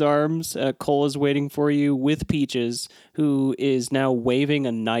Mermaid's Arms. Cole is waiting for you with Peaches, who is now waving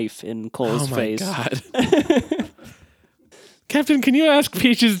a knife in Cole's face. God. Captain, can you ask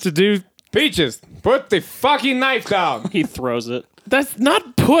Peaches to do... Peaches, put the fucking knife down. He throws it. That's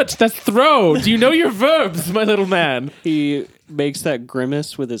not put, that's throw. Do you know your verbs, my little man? He makes that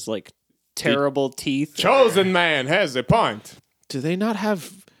grimace with his like terrible teeth. Chosen man has a point. Do they not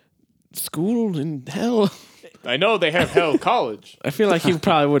have school in hell? I know they have Hell College. I feel like he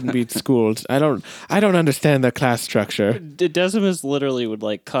probably wouldn't be schooled. I don't understand the class structure. Decimus literally would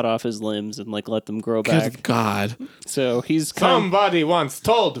like cut off his limbs and like let them grow back. Good God. So he's Somebody once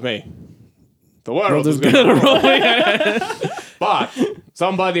told me the world is is going to roll. But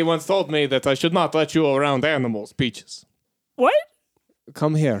somebody once told me that I should not let you around animals, Peaches. What?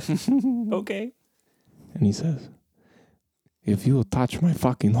 Come here. Okay. And he says, if you touch my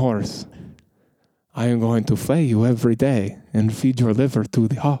fucking horse, I am going to flay you every day and feed your liver to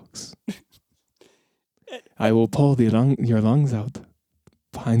the hawks. I will pull your lungs out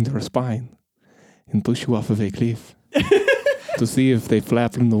behind your spine and push you off of a cliff to see if they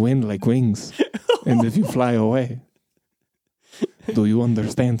flap in the wind like wings and if you fly away. Do you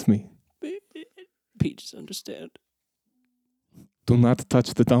understand me? Peaches understand. Do not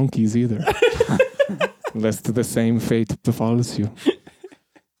touch the donkeys either, lest the same fate befalls you.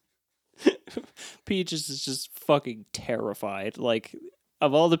 Peaches is just fucking terrified. Like,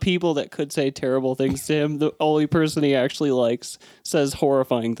 of all the people that could say terrible things to him, the only person he actually likes says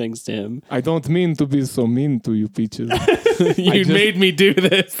horrifying things to him. I don't mean to be so mean to you, Peaches. You made me do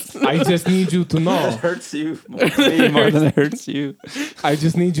this. I just need you to know. Hurts you more than it hurts you. I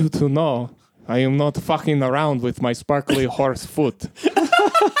just need you to know. I am not fucking around with my sparkly horse foot.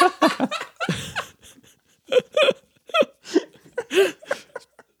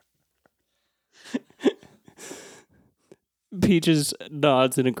 Peaches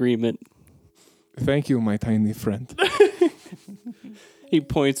nods in agreement. Thank you, my tiny friend. He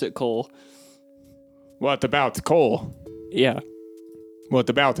points at Cole. What about Cole? Yeah. What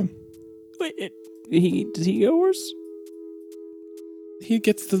about him? Wait, does he get a horse? He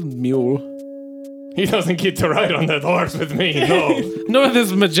gets the mule. He doesn't get to ride on that horse with me, no. No,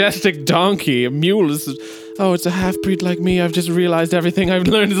 this majestic donkey. A mule is... Oh, it's a half-breed like me. I've just realized everything I've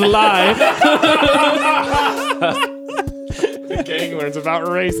learned is a lie. The gang learns about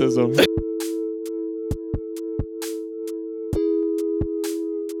racism.